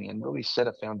something and really set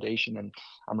a foundation. And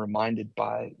I'm reminded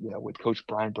by what Coach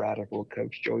Brian Braddock or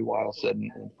Coach Joey Weil said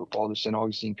in football, the St.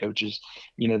 Augustine coaches.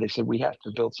 They said we have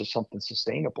to build something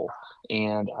sustainable.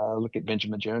 And look at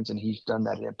Benjamin Jones, and he's done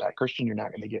that at Impact Christian. You're not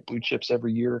going to get blue chips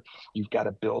every year. You've got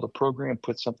to build a program,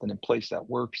 put something in place that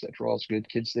works, that draws good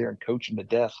kids there, and coach them to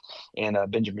death. And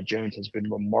Benjamin Jones has been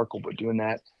remarkable at doing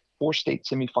that. 4 state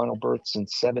semifinal berths in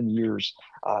 7 years,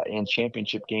 and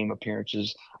championship game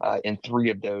appearances in 3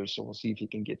 of those. So we'll see if he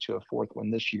can get to a 4th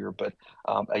one this year. But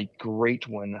a great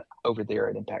one over there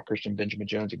at Impact Christian. Benjamin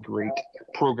Jones, a great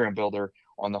program builder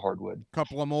on the hardwood.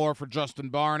 Couple of more for Justin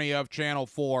Barney of Channel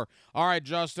 4. All right,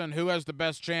 Justin, who has the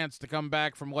best chance to come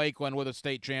back from Lakeland with a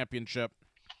state championship?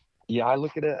 Yeah, I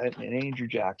look at it at Andrew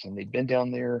Jackson. They've been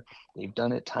down there. They've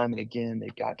done it time and again.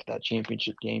 They've got to that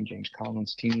championship game. James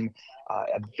Collins' team,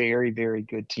 a very, very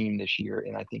good team this year,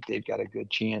 and I think they've got a good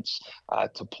chance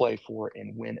to play for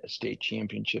and win a state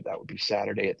championship. That would be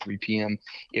Saturday at 3 p.m.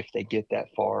 if they get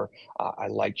that far. I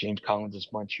like James Collins'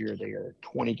 bunch here. They are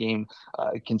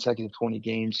consecutive 20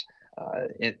 games.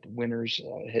 Winners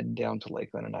heading down to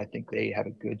Lakeland, and I think they have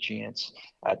a good chance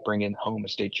at bringing home a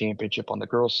state championship. On the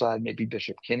girls' side, maybe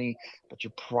Bishop Kenny, but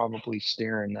you're probably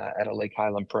staring at a Lake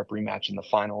Highland Prep rematch in the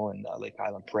final, and Lake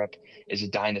Highland Prep is a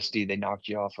dynasty. They knocked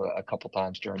you off a couple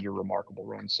times during your remarkable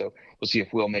run, so we'll see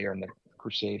if Will Mayer and the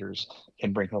Crusaders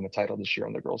can bring home a title this year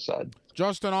on the girls' side.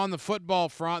 Justin, on the football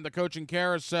front, the coaching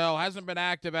carousel hasn't been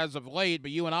active as of late,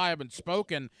 but you and I haven't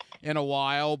spoken in a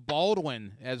while.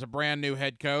 Baldwin, as a brand new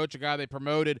head coach, a guy they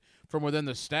promoted from within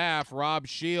the staff, Rob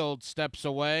Shields, steps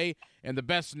away, and the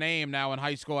best name now in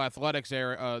high school athletics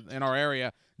in our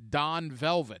area, Don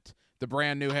Velvet, the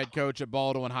brand new head coach at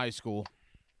Baldwin High School.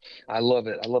 I love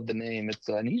it. I love the name. It's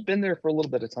and he's been there for a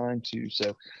little bit of time too.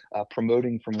 So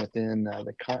promoting from within,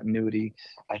 the continuity,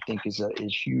 I think, is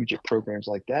huge at programs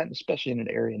like that, and especially in an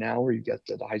area now where you've got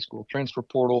the high school transfer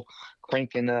portal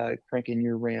cranking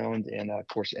year round, and of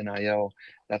course NIL.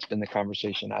 That's been the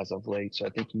conversation as of late. So I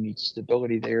think you need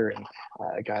stability there, and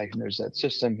a guy who knows that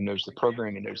system, who knows the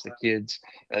program, who knows the kids.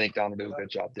 I think Don will do a good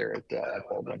job there at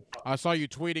Baldwin. I saw you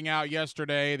tweeting out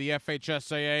yesterday the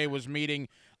FHSAA was meeting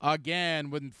again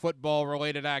with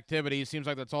football-related activities. Seems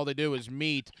like that's all they do is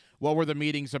meet. What were the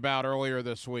meetings about earlier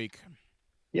this week?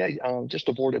 Yeah, just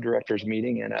a board of directors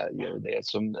meeting, and they had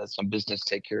some business to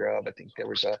take care of. I think there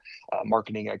was a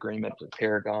marketing agreement with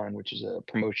Paragon, which is a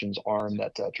promotions arm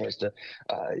that tries to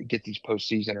get these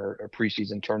postseason or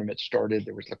preseason tournaments started.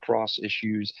 There was lacrosse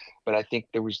issues, but I think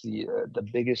there was the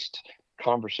biggest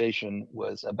conversation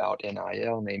was about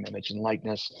NIL, name, image, and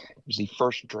likeness. It was the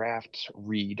first draft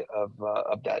read of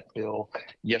that bill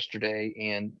yesterday,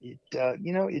 and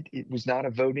it was not a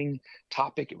voting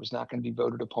topic. It was not going to be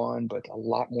voted upon, but a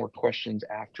lot more questions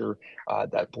after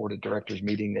that board of directors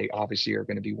meeting. They obviously are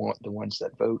going to be the ones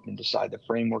that vote and decide the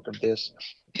framework of this.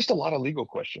 Just a lot of legal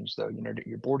questions, though.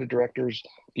 Your board of directors,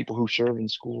 people who serve in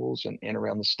schools and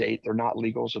around the state, they're not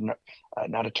legals and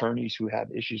not attorneys who have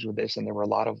issues with this. And there were a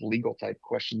lot of legal type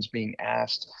questions being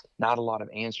asked, not a lot of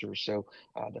answers. So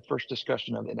the first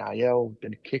discussion of NIL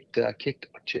been kicked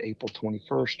to April 21st.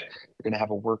 We're going to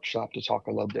have a workshop to talk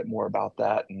a little bit more about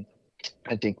that. And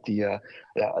I think the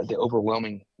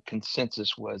overwhelming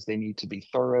consensus was they need to be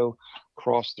thorough,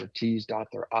 cross their T's, dot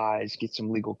their I's, get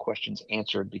some legal questions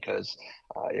answered, because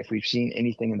if we've seen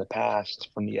anything in the past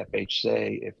from the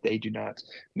FHSAA, if they do not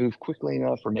move quickly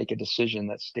enough or make a decision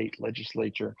that state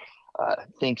legislature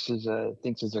thinks is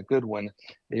a good one,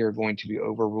 they are going to be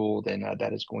overruled, and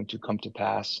that is going to come to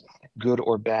pass, good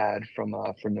or bad, from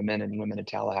the men and women in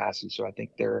Tallahassee. So I think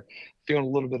they're feeling a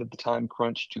little bit of the time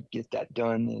crunch to get that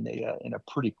done in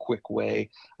a pretty quick way.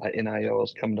 NIL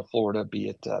is coming to Florida, be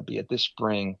it this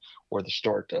spring or the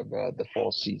start of the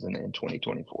fall season in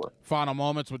 2024. Final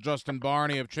moments with Justin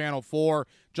Barney of Channel 4.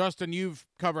 Justin, you've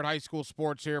covered high school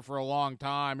sports here for a long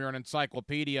time. You're an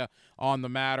encyclopedia on the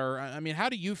matter. I mean, how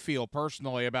do you feel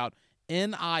personally about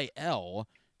NIL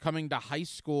coming to high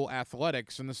school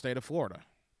athletics in the state of Florida?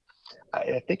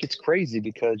 I think it's crazy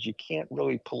because you can't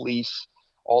really police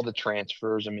all the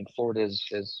transfers. I mean, Florida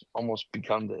has almost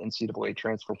become the NCAA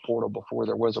transfer portal before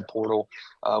there was a portal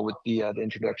with the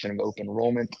introduction of open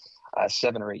enrollment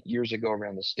 7 or 8 years ago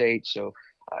around the state. So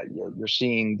You're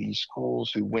seeing these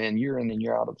schools who win year in and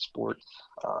year out of the sport,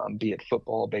 be it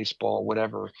football, baseball,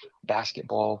 whatever,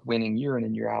 basketball, winning year in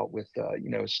and year out with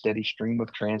a steady stream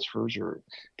of transfers, or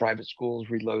private schools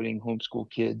reloading homeschool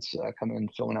kids coming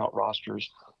and filling out rosters.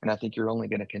 And I think you're only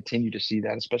going to continue to see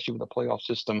that, especially with a playoff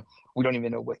system. We don't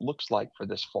even know what it looks like for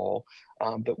this fall.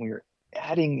 But when you're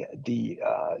adding the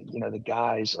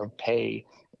guys of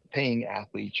paying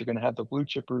athletes, you're going to have the blue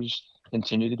chippers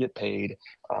continue to get paid,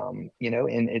 and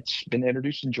it's been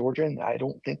introduced in Georgia, and I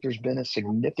don't think there's been a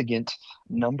significant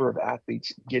number of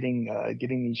athletes getting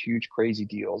these huge, crazy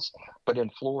deals. But in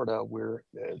Florida, where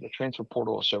the transfer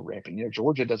portal is so rampant,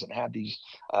 Georgia doesn't have these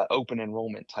open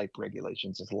enrollment type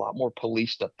regulations. It's a lot more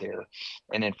policed up there,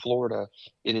 and in Florida,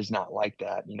 it is not like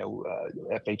that.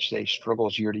 FHA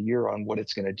struggles year to year on what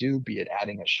it's going to do, be it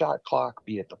adding a shot clock,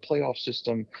 be it the playoff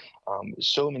system.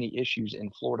 So many issues in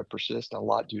Florida persist, a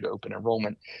lot due to open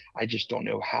enrollment. I just don't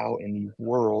know how in the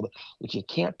world, if you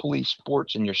can't police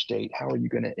sports in your state, how are you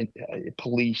going to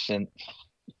police and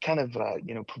kind of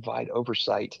provide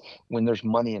oversight when there's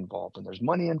money involved? And there's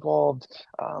money involved,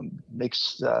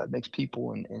 makes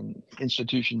people and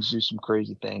institutions do some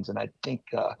crazy things. And I think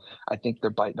they're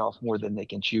biting off more than they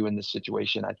can chew in this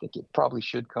situation. I think it probably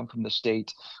should come from the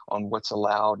state on what's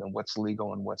allowed and what's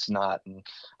legal and what's not. And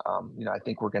I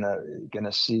think we're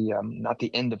gonna see not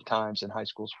the end of times in high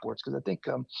school sports, because I think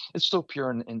it's still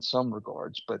pure in some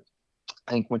regards, but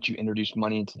I think once you introduce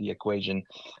money into the equation,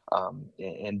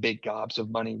 and big gobs of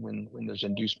money when there's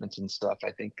inducements and stuff,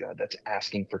 I think that's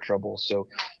asking for trouble. So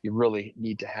you really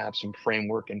need to have some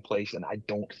framework in place. And I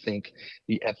don't think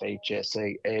the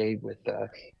FHSAA,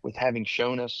 with having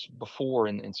shown us before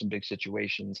in some big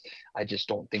situations, I just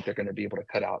don't think they're going to be able to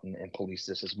cut out and police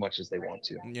this as much as they want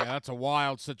to. Yeah, that's a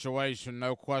wild situation,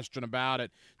 no question about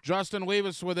it. Justin, leave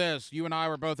us with this. You and I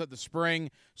were both at the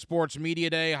Spring Sports Media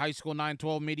Day, High School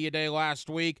 912 Media Day last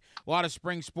week. A lot of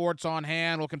spring sports on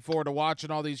hand. Looking forward to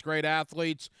watching all these great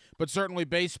athletes, but certainly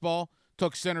baseball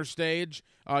took center stage.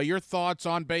 Your thoughts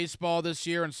on baseball this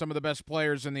year and some of the best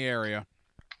players in the area?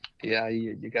 Yeah,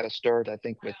 you got to start, I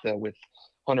think, with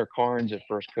Hunter Carnes at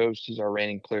first coast. He's our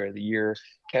reigning player of the year,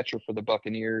 catcher for the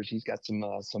Buccaneers. He's got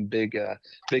some big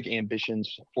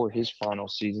ambitions for his final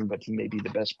season, but he may be the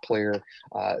best player,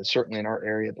 certainly in our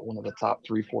area, but one of the top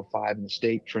 3, 4, 5 in the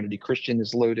state. Trinity Christian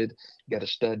is loaded. You got a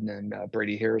stud named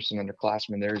Brady Harrison,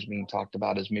 underclassman there, is being talked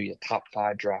about as maybe a top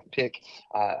 5 draft pick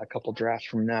a couple drafts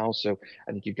from now. So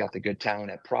I think you've got the good talent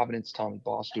at Providence. Tommy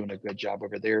Boss doing a good job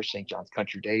over there. St. John's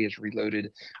Country Day is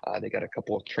reloaded. They got a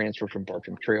couple of transfer from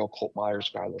Bartram Trail, Colt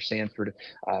Myers, Skylar Sanford.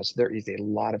 So there is a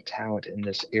lot of talent in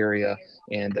this area,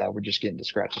 and we're just getting to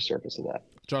scratch the surface of that.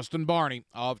 Justin Barney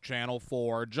of Channel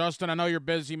 4. Justin, I know you're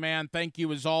busy, man. Thank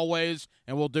you as always,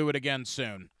 and we'll do it again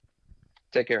soon.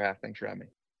 Take care, Haf. Thanks for having me.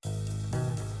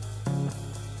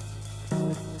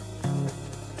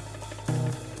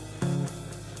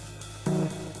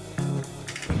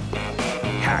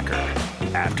 Hacker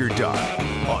After Dark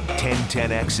on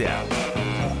 1010XL.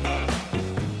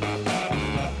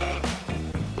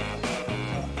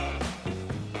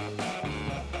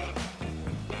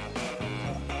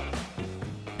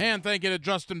 And thank you to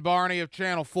Justin Barney of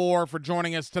Channel 4 for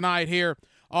joining us tonight here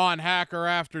on Hacker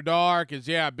After Dark.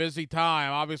 Busy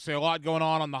time. Obviously, a lot going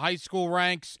on the high school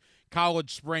ranks.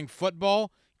 College spring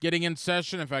football getting in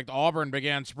session. In fact, Auburn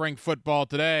began spring football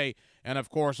today. And,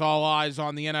 of course, all eyes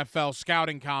on the NFL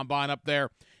scouting combine up there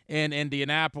in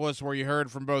Indianapolis, where you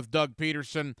heard from both Doug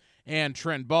Peterson and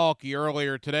Trent Baalke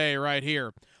earlier today right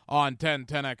here on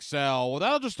 1010XL. Well,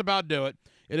 that'll just about do it.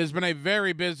 It has been a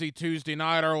very busy Tuesday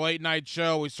night, our late-night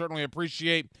show. We certainly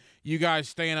appreciate you guys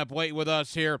staying up late with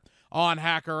us here on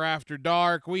Hacker After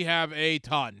Dark. We have a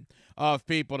ton of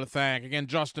people to thank. Again,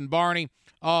 Justin Barney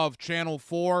of Channel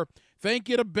 4. Thank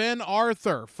you to Ben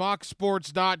Arthur,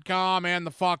 FoxSports.com and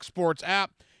the Fox Sports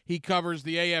app. He covers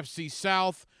the AFC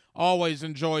South. Always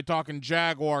enjoy talking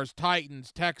Jaguars,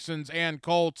 Titans, Texans, and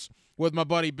Colts with my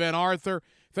buddy Ben Arthur.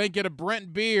 Thank you to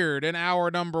Brent Beard in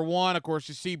hour number 1. Of course,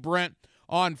 you see Brent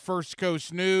on First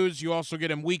Coast News. You also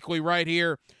get him weekly right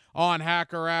here on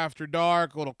Hacker After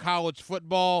Dark. A little college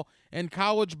football and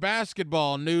college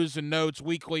basketball news and notes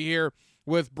weekly here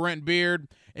with Brent Beard.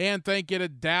 And thank you to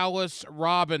Dallas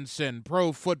Robinson,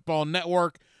 Pro Football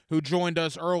Network, who joined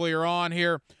us earlier on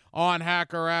here on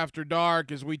Hacker After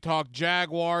Dark as we talked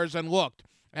Jaguars and looked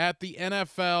at the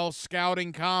NFL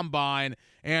Scouting Combine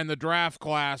and the draft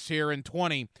class here in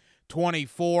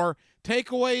 2024.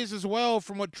 Takeaways as well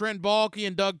from what Trent Baalke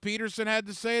and Doug Peterson had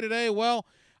to say today. Well,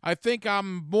 I think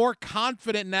I'm more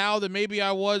confident now than maybe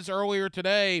I was earlier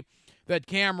today that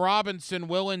Cam Robinson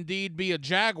will indeed be a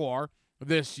Jaguar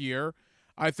this year.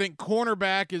 I think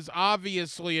cornerback is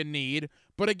obviously a need,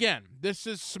 but again, this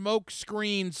is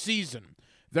smokescreen season.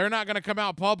 They're not going to come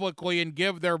out publicly and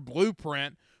give their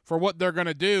blueprint for what they're going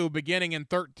to do beginning in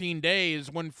 13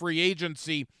 days when free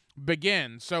agency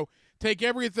begins. So take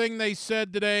everything they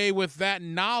said today with that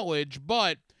knowledge,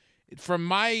 but from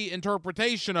my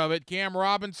interpretation of it, Cam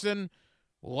Robinson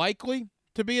likely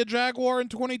to be a Jaguar in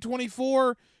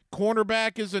 2024.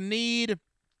 Cornerback is a need,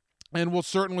 and we'll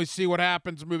certainly see what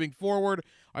happens moving forward.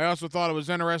 I also thought it was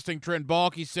interesting. Trent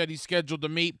Baalke said he's scheduled to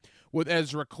meet with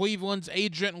Ezra Cleveland's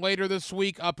agent later this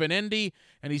week up in Indy,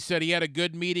 and he said he had a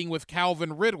good meeting with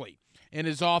Calvin Ridley in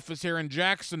his office here in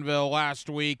Jacksonville last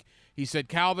week. He said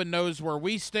Calvin knows where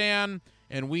we stand,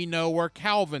 and we know where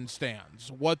Calvin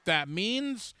stands. What that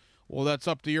means, well, that's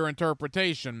up to your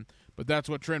interpretation, but that's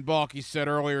what Trent Baalke said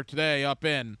earlier today up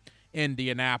in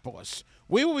Indianapolis.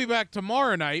 We will be back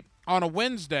tomorrow night on a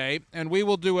Wednesday, and we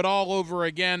will do it all over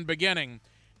again beginning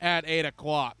at 8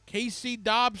 o'clock. Casey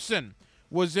Dobson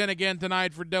was in again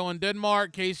tonight for Dylan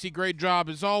Denmark. Casey, great job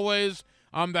as always.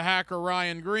 I'm the hacker,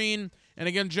 Ryan Green. And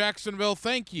again, Jacksonville,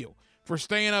 thank you for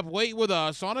staying up late with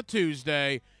us on a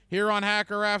Tuesday here on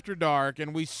Hacker After Dark,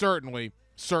 and we certainly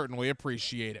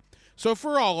appreciate it. So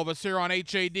for all of us here on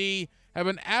HAD, have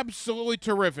an absolutely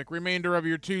terrific remainder of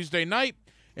your Tuesday night,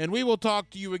 and we will talk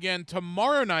to you again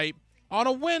tomorrow night on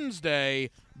a Wednesday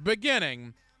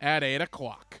beginning at 8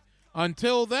 o'clock.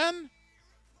 Until then,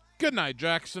 good night,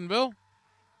 Jacksonville.